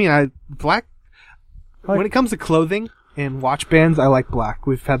 I mean, when it comes to clothing and watch bands, I like black.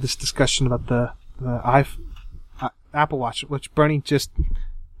 We've had this discussion about the Apple Watch, which Bernie just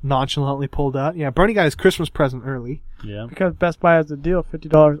nonchalantly pulled out. Yeah, Bernie got his Christmas present early. Yeah. Because Best Buy has a deal,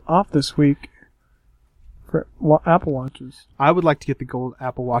 $50 off this week for Apple Watches. I would like to get the gold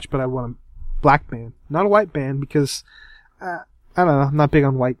Apple Watch, but I want a black band, not a white band, because I don't know, I'm not big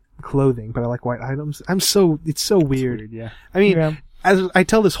on white clothing, but I like white items. It's so weird. It's weird, yeah. I mean, as I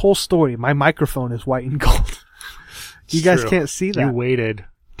tell this whole story, my microphone is white and gold. You guys can't see that. You waited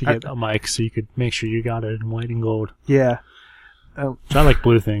to get a mic so you could make sure you got it in white and gold. Yeah. So I like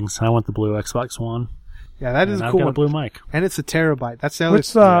blue things. I want the blue Xbox One. Yeah, that is a cool I've got one. a blue mic. And it's a terabyte. That's the other.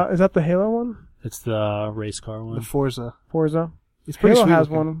 Is that the Halo one? It's the race car one. The Forza. It's pretty Halo sweet has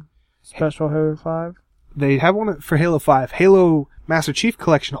looking. one. Special Halo 5. They have one for Halo 5. Halo Master Chief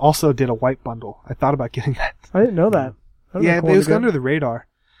Collection also did a white bundle. I thought about getting that. I didn't know that. Yeah, it was under the radar.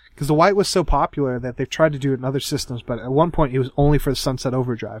 Because the white was so popular that they've tried to do it in other systems, but at one point it was only for the Sunset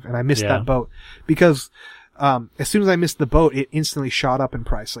Overdrive, and I missed that boat. Because as soon as I missed the boat, it instantly shot up in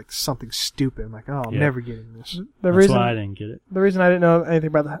price, like something stupid. I'm like, oh, I'm Yeah. never getting this. That's why I didn't get it. The reason I didn't know anything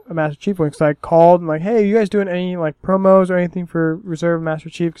about the Master Chief one is I called and like, hey, you guys doing any like promos or anything for Reserve Master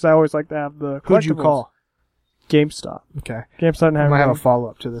Chief? Because I always like to have the collectibles. Who'd you call? GameStop. Okay. GameStop didn't I have might have a anything.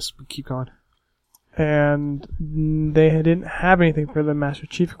 follow-up to this, but keep going. And they didn't have anything for the Master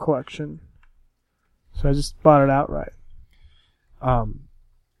Chief collection. So I just bought it outright.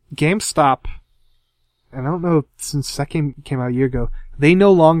 GameStop, and I don't know, since that came out a year ago, they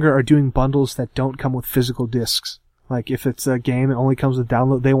no longer are doing bundles that don't come with physical discs. Like, if it's a game that only comes with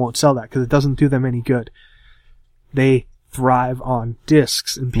download, they won't sell that because it doesn't do them any good. They thrive on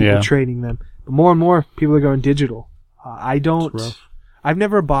discs and people trading them. But more and more, people are going digital. I've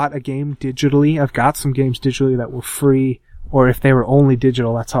never bought a game digitally. I've got some games digitally that were free, or if they were only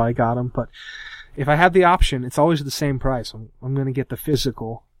digital, that's how I got them. But if I have the option, it's always the same price. I'm going to get the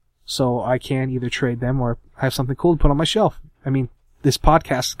physical, so I can either trade them or have something cool to put on my shelf. I mean, this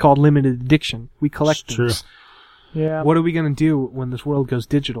podcast is called Limited Addiction. We collect It's things. true. Yeah. What are we going to do when this world goes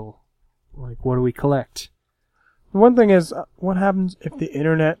digital? Like, what do we collect? The one thing is, what happens if the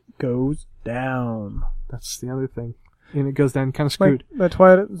internet goes down? That's the other thing. And it goes down kind of screwed. Like the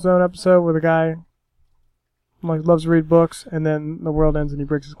Twilight Zone episode where the guy like loves to read books and then the world ends and he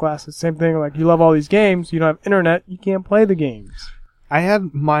breaks his glasses. Same thing, like you love all these games, you don't have internet, you can't play the games. I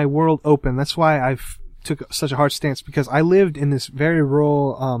had my world open. That's why I've took such a hard stance, because I lived in this very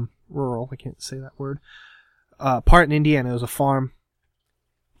rural, I can't say that word, part in Indiana. It was a farm.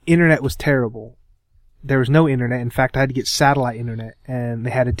 Internet was terrible. There was no internet. In fact, I had to get satellite internet, and they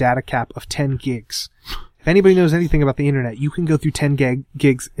had a data cap of 10 gigs. If anybody knows anything about the internet, you can go through 10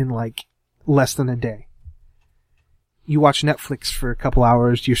 gigs in like less than a day. You watch Netflix for a couple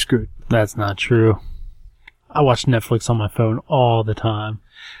hours, you're screwed. That's not true. I watch Netflix on my phone all the time.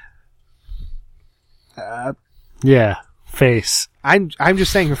 Yeah, face. I'm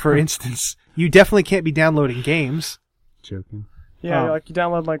just saying, for instance, you definitely can't be downloading games. Joking. Yeah, Oh. like you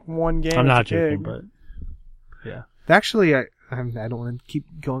download like one game. I'm not it's a joking, gig. but yeah. Actually, I don't want to keep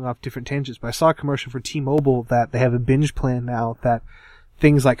going off different tangents, but I saw a commercial for T-Mobile that they have a binge plan now that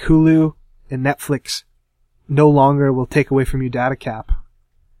things like Hulu and Netflix no longer will take away from your data cap.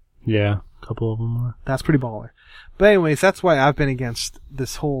 Yeah, a couple of them are. That's pretty baller. But anyways, that's why I've been against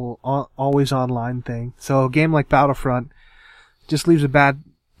this whole always online thing. So a game like Battlefront just leaves a bad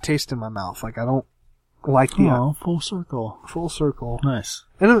taste in my mouth. Like, I don't like the Oh, full circle. full circle. Nice.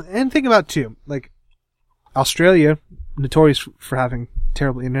 And think about too, like Australia, notorious for having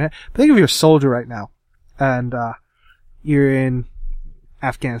terrible internet. But think of you're a soldier right now, and you're in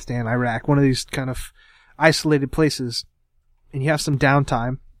Afghanistan, Iraq, one of these kind of isolated places, and you have some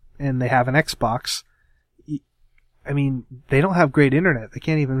downtime, and they have an Xbox. I mean, they don't have great internet. They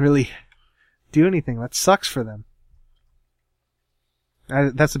can't even really do anything. That sucks for them.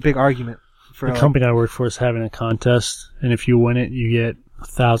 That's a big argument for The company I work for is having a contest, and if you win it, you get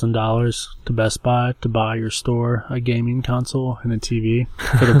 $1,000 to Best Buy to buy your store a gaming console and a TV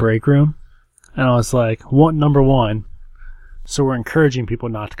for the break room. And I was like, number one, so we're encouraging people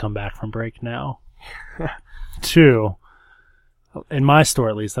not to come back from break now. Two, in my store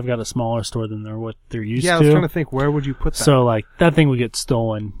at least, I've got a smaller store than what they're used I to. was trying to think, where would you put that? So like that thing would get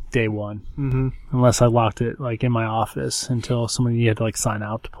stolen day one, Mm-hmm. unless I locked it like in my office until you had to like sign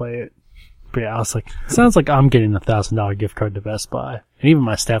out to play it. But yeah, I was like, sounds like I'm getting $1,000 gift card to Best Buy. And even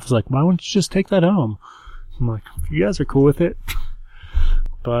my staff was like, why wouldn't you just take that home? I'm like, if you guys are cool with it.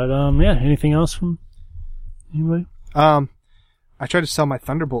 But yeah, anything else from anybody? I tried to sell my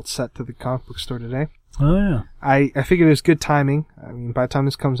Thunderbolt set to the comic book store today. Oh yeah. I figured it was good timing. I mean, by the time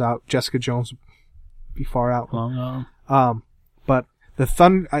this comes out, Jessica Jones will be far out. Long arm. But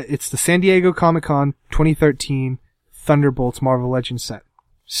the it's the San Diego Comic-Con 2013 Thunderbolts Marvel Legends set.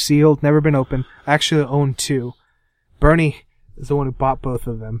 Sealed, never been opened. I actually own two. Bernie is the one who bought both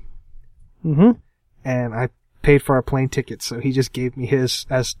of them. Mm-hmm. And I paid for our plane tickets, so he just gave me his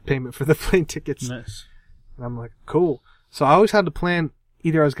as payment for the plane tickets. Nice. And I'm like, cool. So I always had to plan,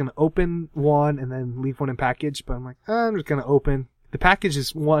 either I was going to open one and then leave one in package, but I'm like, I'm just going to open. The package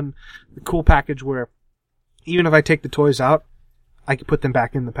is the cool package where even if I take the toys out, I can put them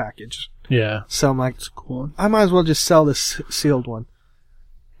back in the package. Yeah. So I'm like, It's a cool one. I might as well just sell this sealed one.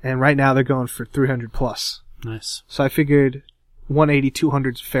 And right now they're going for $300 plus. Nice. So I figured $180,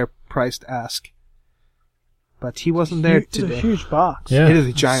 $200 is a fair price to ask. But he wasn't there It's a today. huge box. Yeah. It is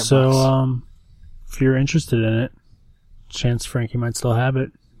a giant so, box. if you're interested in it, chance Frankie might still have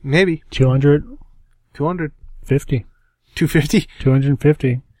it. Maybe 200, 200, 50, 250.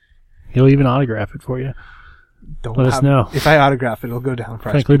 250. He'll even autograph it for you. Don't Let us know. If I autograph it, it'll go down.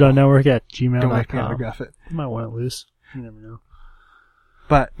 FrankLou.network at Don't make me gmail.com. autograph it. You might want it loose. You never know.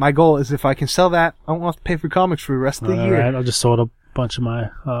 But my goal is if I can sell that, I won't have to pay for comics for the rest of the year. Alright, I just sold a bunch of my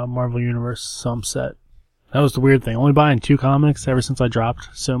Marvel Universe some set. That was the weird thing. Only buying 2 comics ever since I dropped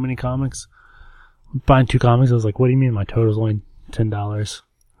so many comics. Buying 2 comics, I was like, what do you mean my total's only $10?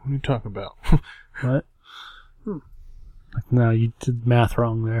 What are you talking about? What? Like, no, you did math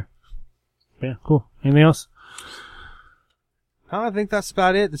wrong there. Yeah, cool. Anything else? I think that's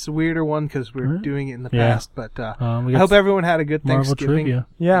about it. It's a weirder one because we're Alright. doing it in the Yeah. past. But We I got hope everyone had a good Marvel Thanksgiving. trivia.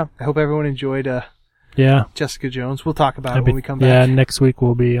 Yeah. I hope everyone enjoyed Yeah. Jessica Jones. We'll talk about it when we come Yeah, back. next week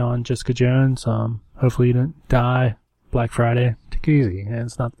we'll be on Jessica Jones. Hopefully you don't die. Black Friday. Take it easy. Yeah,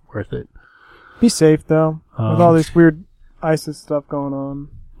 it's not worth it. Be safe, though, with all this weird ISIS stuff going on.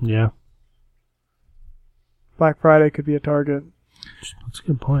 Yeah. Black Friday could be a target. That's a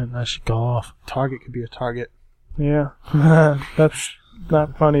good point. I should go off. Target could be a target. Yeah. That's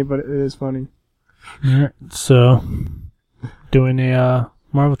not funny, but it is funny. Alright, so doing a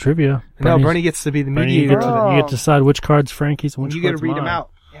Marvel trivia. No, Bernie gets to be the Bernie, you mediator. get, of it. you get to decide which card's Frankie's and which You get to card's read them mine. out.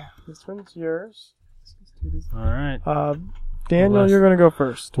 Yeah. This one's yours. Alright. Daniel, Last- you're going to go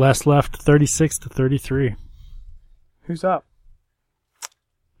first. Last left 36 to 33. Who's up?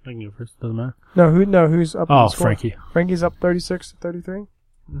 I can go first. Doesn't matter. Who's up? in Oh, the score? Frankie. Frankie's up 36 to 33.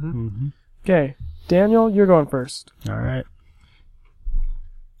 Mm-hmm. Okay. Daniel, you're going first. Alright.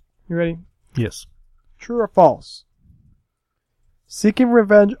 You ready? Yes. True or false? Seeking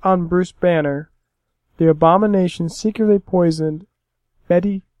revenge on Bruce Banner, the Abomination secretly poisoned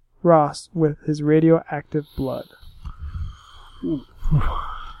Betty Ross with his radioactive blood.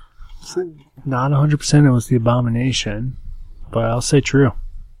 Not 100% it was the Abomination, but I'll say true.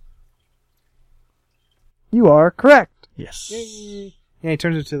 You are correct. Yes. Yeah, he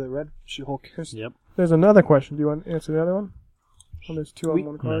turns into the Red She-Hulk. Yep. There's another question. Do you want to answer the other one? Oh, there's two We- on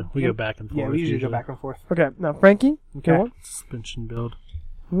one No, card. we go back and forth. Yeah, we usually go back and forth. Okay, now Frankie. Okay. Go on. Suspension build.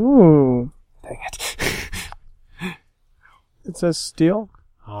 Ooh. Dang it. It says steel.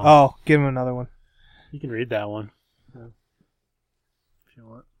 Oh, give him another one. You can read that one. If you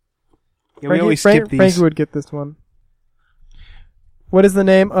want. Yeah, we always skip these. Frankie would get this one. What is the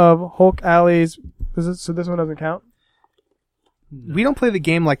name of Hulk Alley's? So this one doesn't count? We don't play the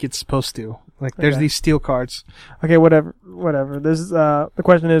game like it's supposed to. Like, there's Okay. these steel cards. Okay, whatever. This is the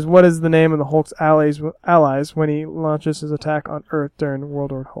question is, what is the name of the Hulk's allies when he launches his attack on Earth during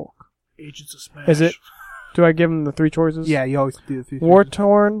World War Hulk? Agents of Smash. Is it? Do I give him the 3 choices? Yeah, you always do the 3. War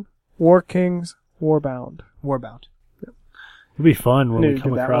Torn, War Kings, Warbound. Warbound. It'd be fun when Knew we you'd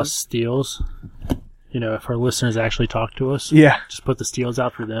come do that across one. steals. You know, if our listeners actually talk to us, Yeah. just put the steals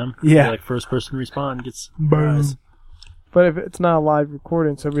out for them. Yeah. Be like first person to respond gets Boom. prize. But if it's not a live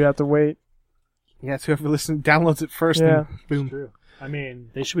recording, so we have to wait. Yeah, so whoever listens downloads it first. Yeah. And boom. I mean,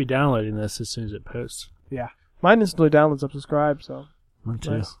 they should be downloading this as soon as it posts. Yeah. Mine instantly downloads subscribe, so Mine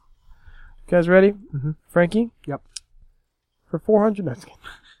too. nice. You guys ready? Mhm. Frankie? Yep. For 400...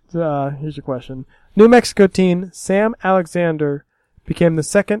 No, here's your question. New Mexico teen Sam Alexander became the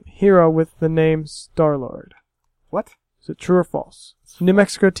second hero with the name Star-Lord. What? Is it true or false? New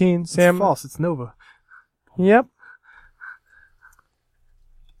Mexico teen Sam... It's false. It's Nova. Yep.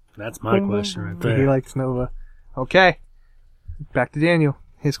 That's my question right there. He likes Nova. Okay. Back to Daniel.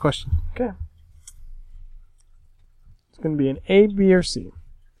 His question. Okay. It's going to be an A, B, or C.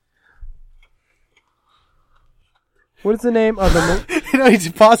 What is the name of the... You know, he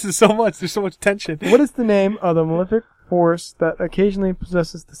pauses so much. There's so much tension. What is the name of the malefic force that occasionally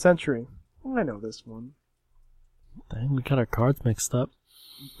possesses the Sentry? Oh, I know this one. Dang, we got our cards mixed up.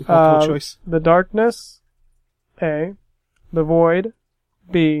 Multiple choice. The Darkness, A. The Void,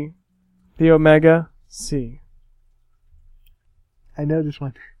 B. The Omega, C. I know this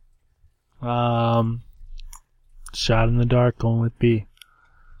one. Shot in the dark, going with B.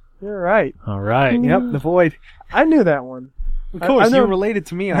 You're right. All right. Yep, the Void. I knew that one. Of course, I know- you're related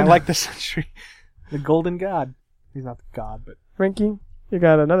to me, and I I know. like the Century. The Golden God. He's not the God, but... Frankie, you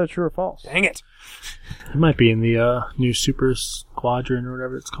got another true or false. Dang it. It might be in the new Super Squadron or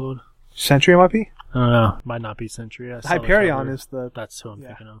whatever it's called. Century might be? I don't know. It might not be Century. I saw the Hyperion cover. is the... That's who I'm Yeah.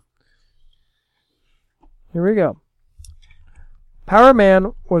 thinking of. Here we go. Power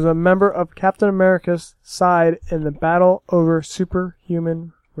Man was a member of Captain America's side in the battle over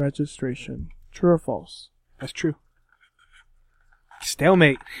superhuman registration. True or false? That's true.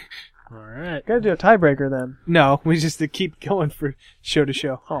 Stalemate. All right. Gotta do a tiebreaker then. No, we just to keep going for show to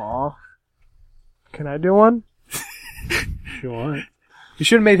show. Aw. Can I do one? If you want. You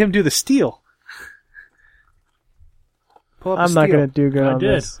should have made him do the steal. Pull up I'm the not steal. gonna do good I on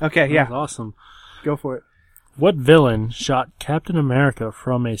did. this. Okay, That yeah. was awesome. Go for it. What villain shot Captain America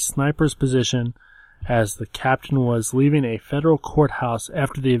from a sniper's position as the captain was leaving a federal courthouse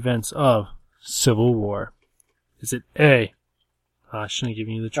after the events of Civil War? Is it A? I shouldn't have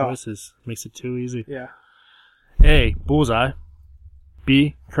given you the choices. Makes it too easy. Yeah. A. Bullseye.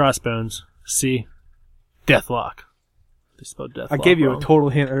 B. Crossbones. C. Deathlock. They spelled Deathlock I gave you wrong. a total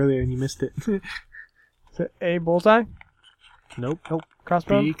hint earlier and you missed it. Is it A, Bullseye? Nope.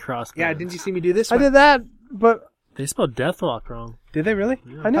 Crossbones? B. Crossbones. Yeah, didn't you see me do this? I did that, but They spelled Deathlock wrong. Did they really?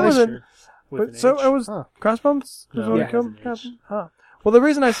 Yeah, I knew it I'm was sure. a... With But, an so H. it was Huh. Crossbones? No, Was what yeah, it killed it has an H. Captain? Huh. Well, the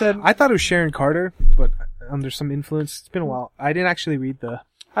reason I said... I thought it was Sharon Carter, but under some influence. It's been a while. I didn't actually read the...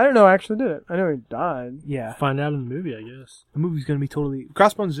 I didn't know I actually did it. I know he died. Yeah. Find out in the movie, I guess. The movie's going to be totally...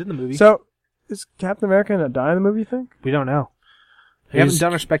 Crossbones is in the movie. So, is Captain America gonna die in the movie, you think? we don't know. We haven't He's-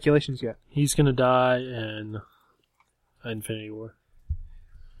 done our speculations yet. He's gonna die in Infinity War.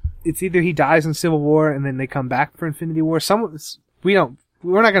 It's either he dies in Civil War and then they come back for Infinity War. We're not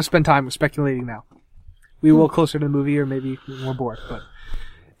going to spend time speculating now. We will closer to the movie or maybe more bored. But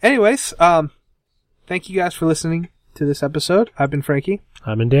anyways, thank you guys for listening to this episode. I've been Frankie.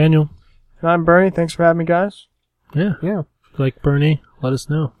 I'm in Daniel. And I'm Bernie. Thanks for having me, guys. Yeah. Yeah. If you like Bernie, let us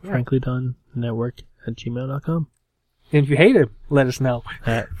know. Yeah. FranklyDoneNetwork@gmail.com. And if you hate him, let us know.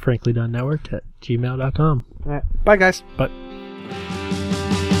 At FranklyDoneNetwork@gmail.com. All right. Bye, guys. But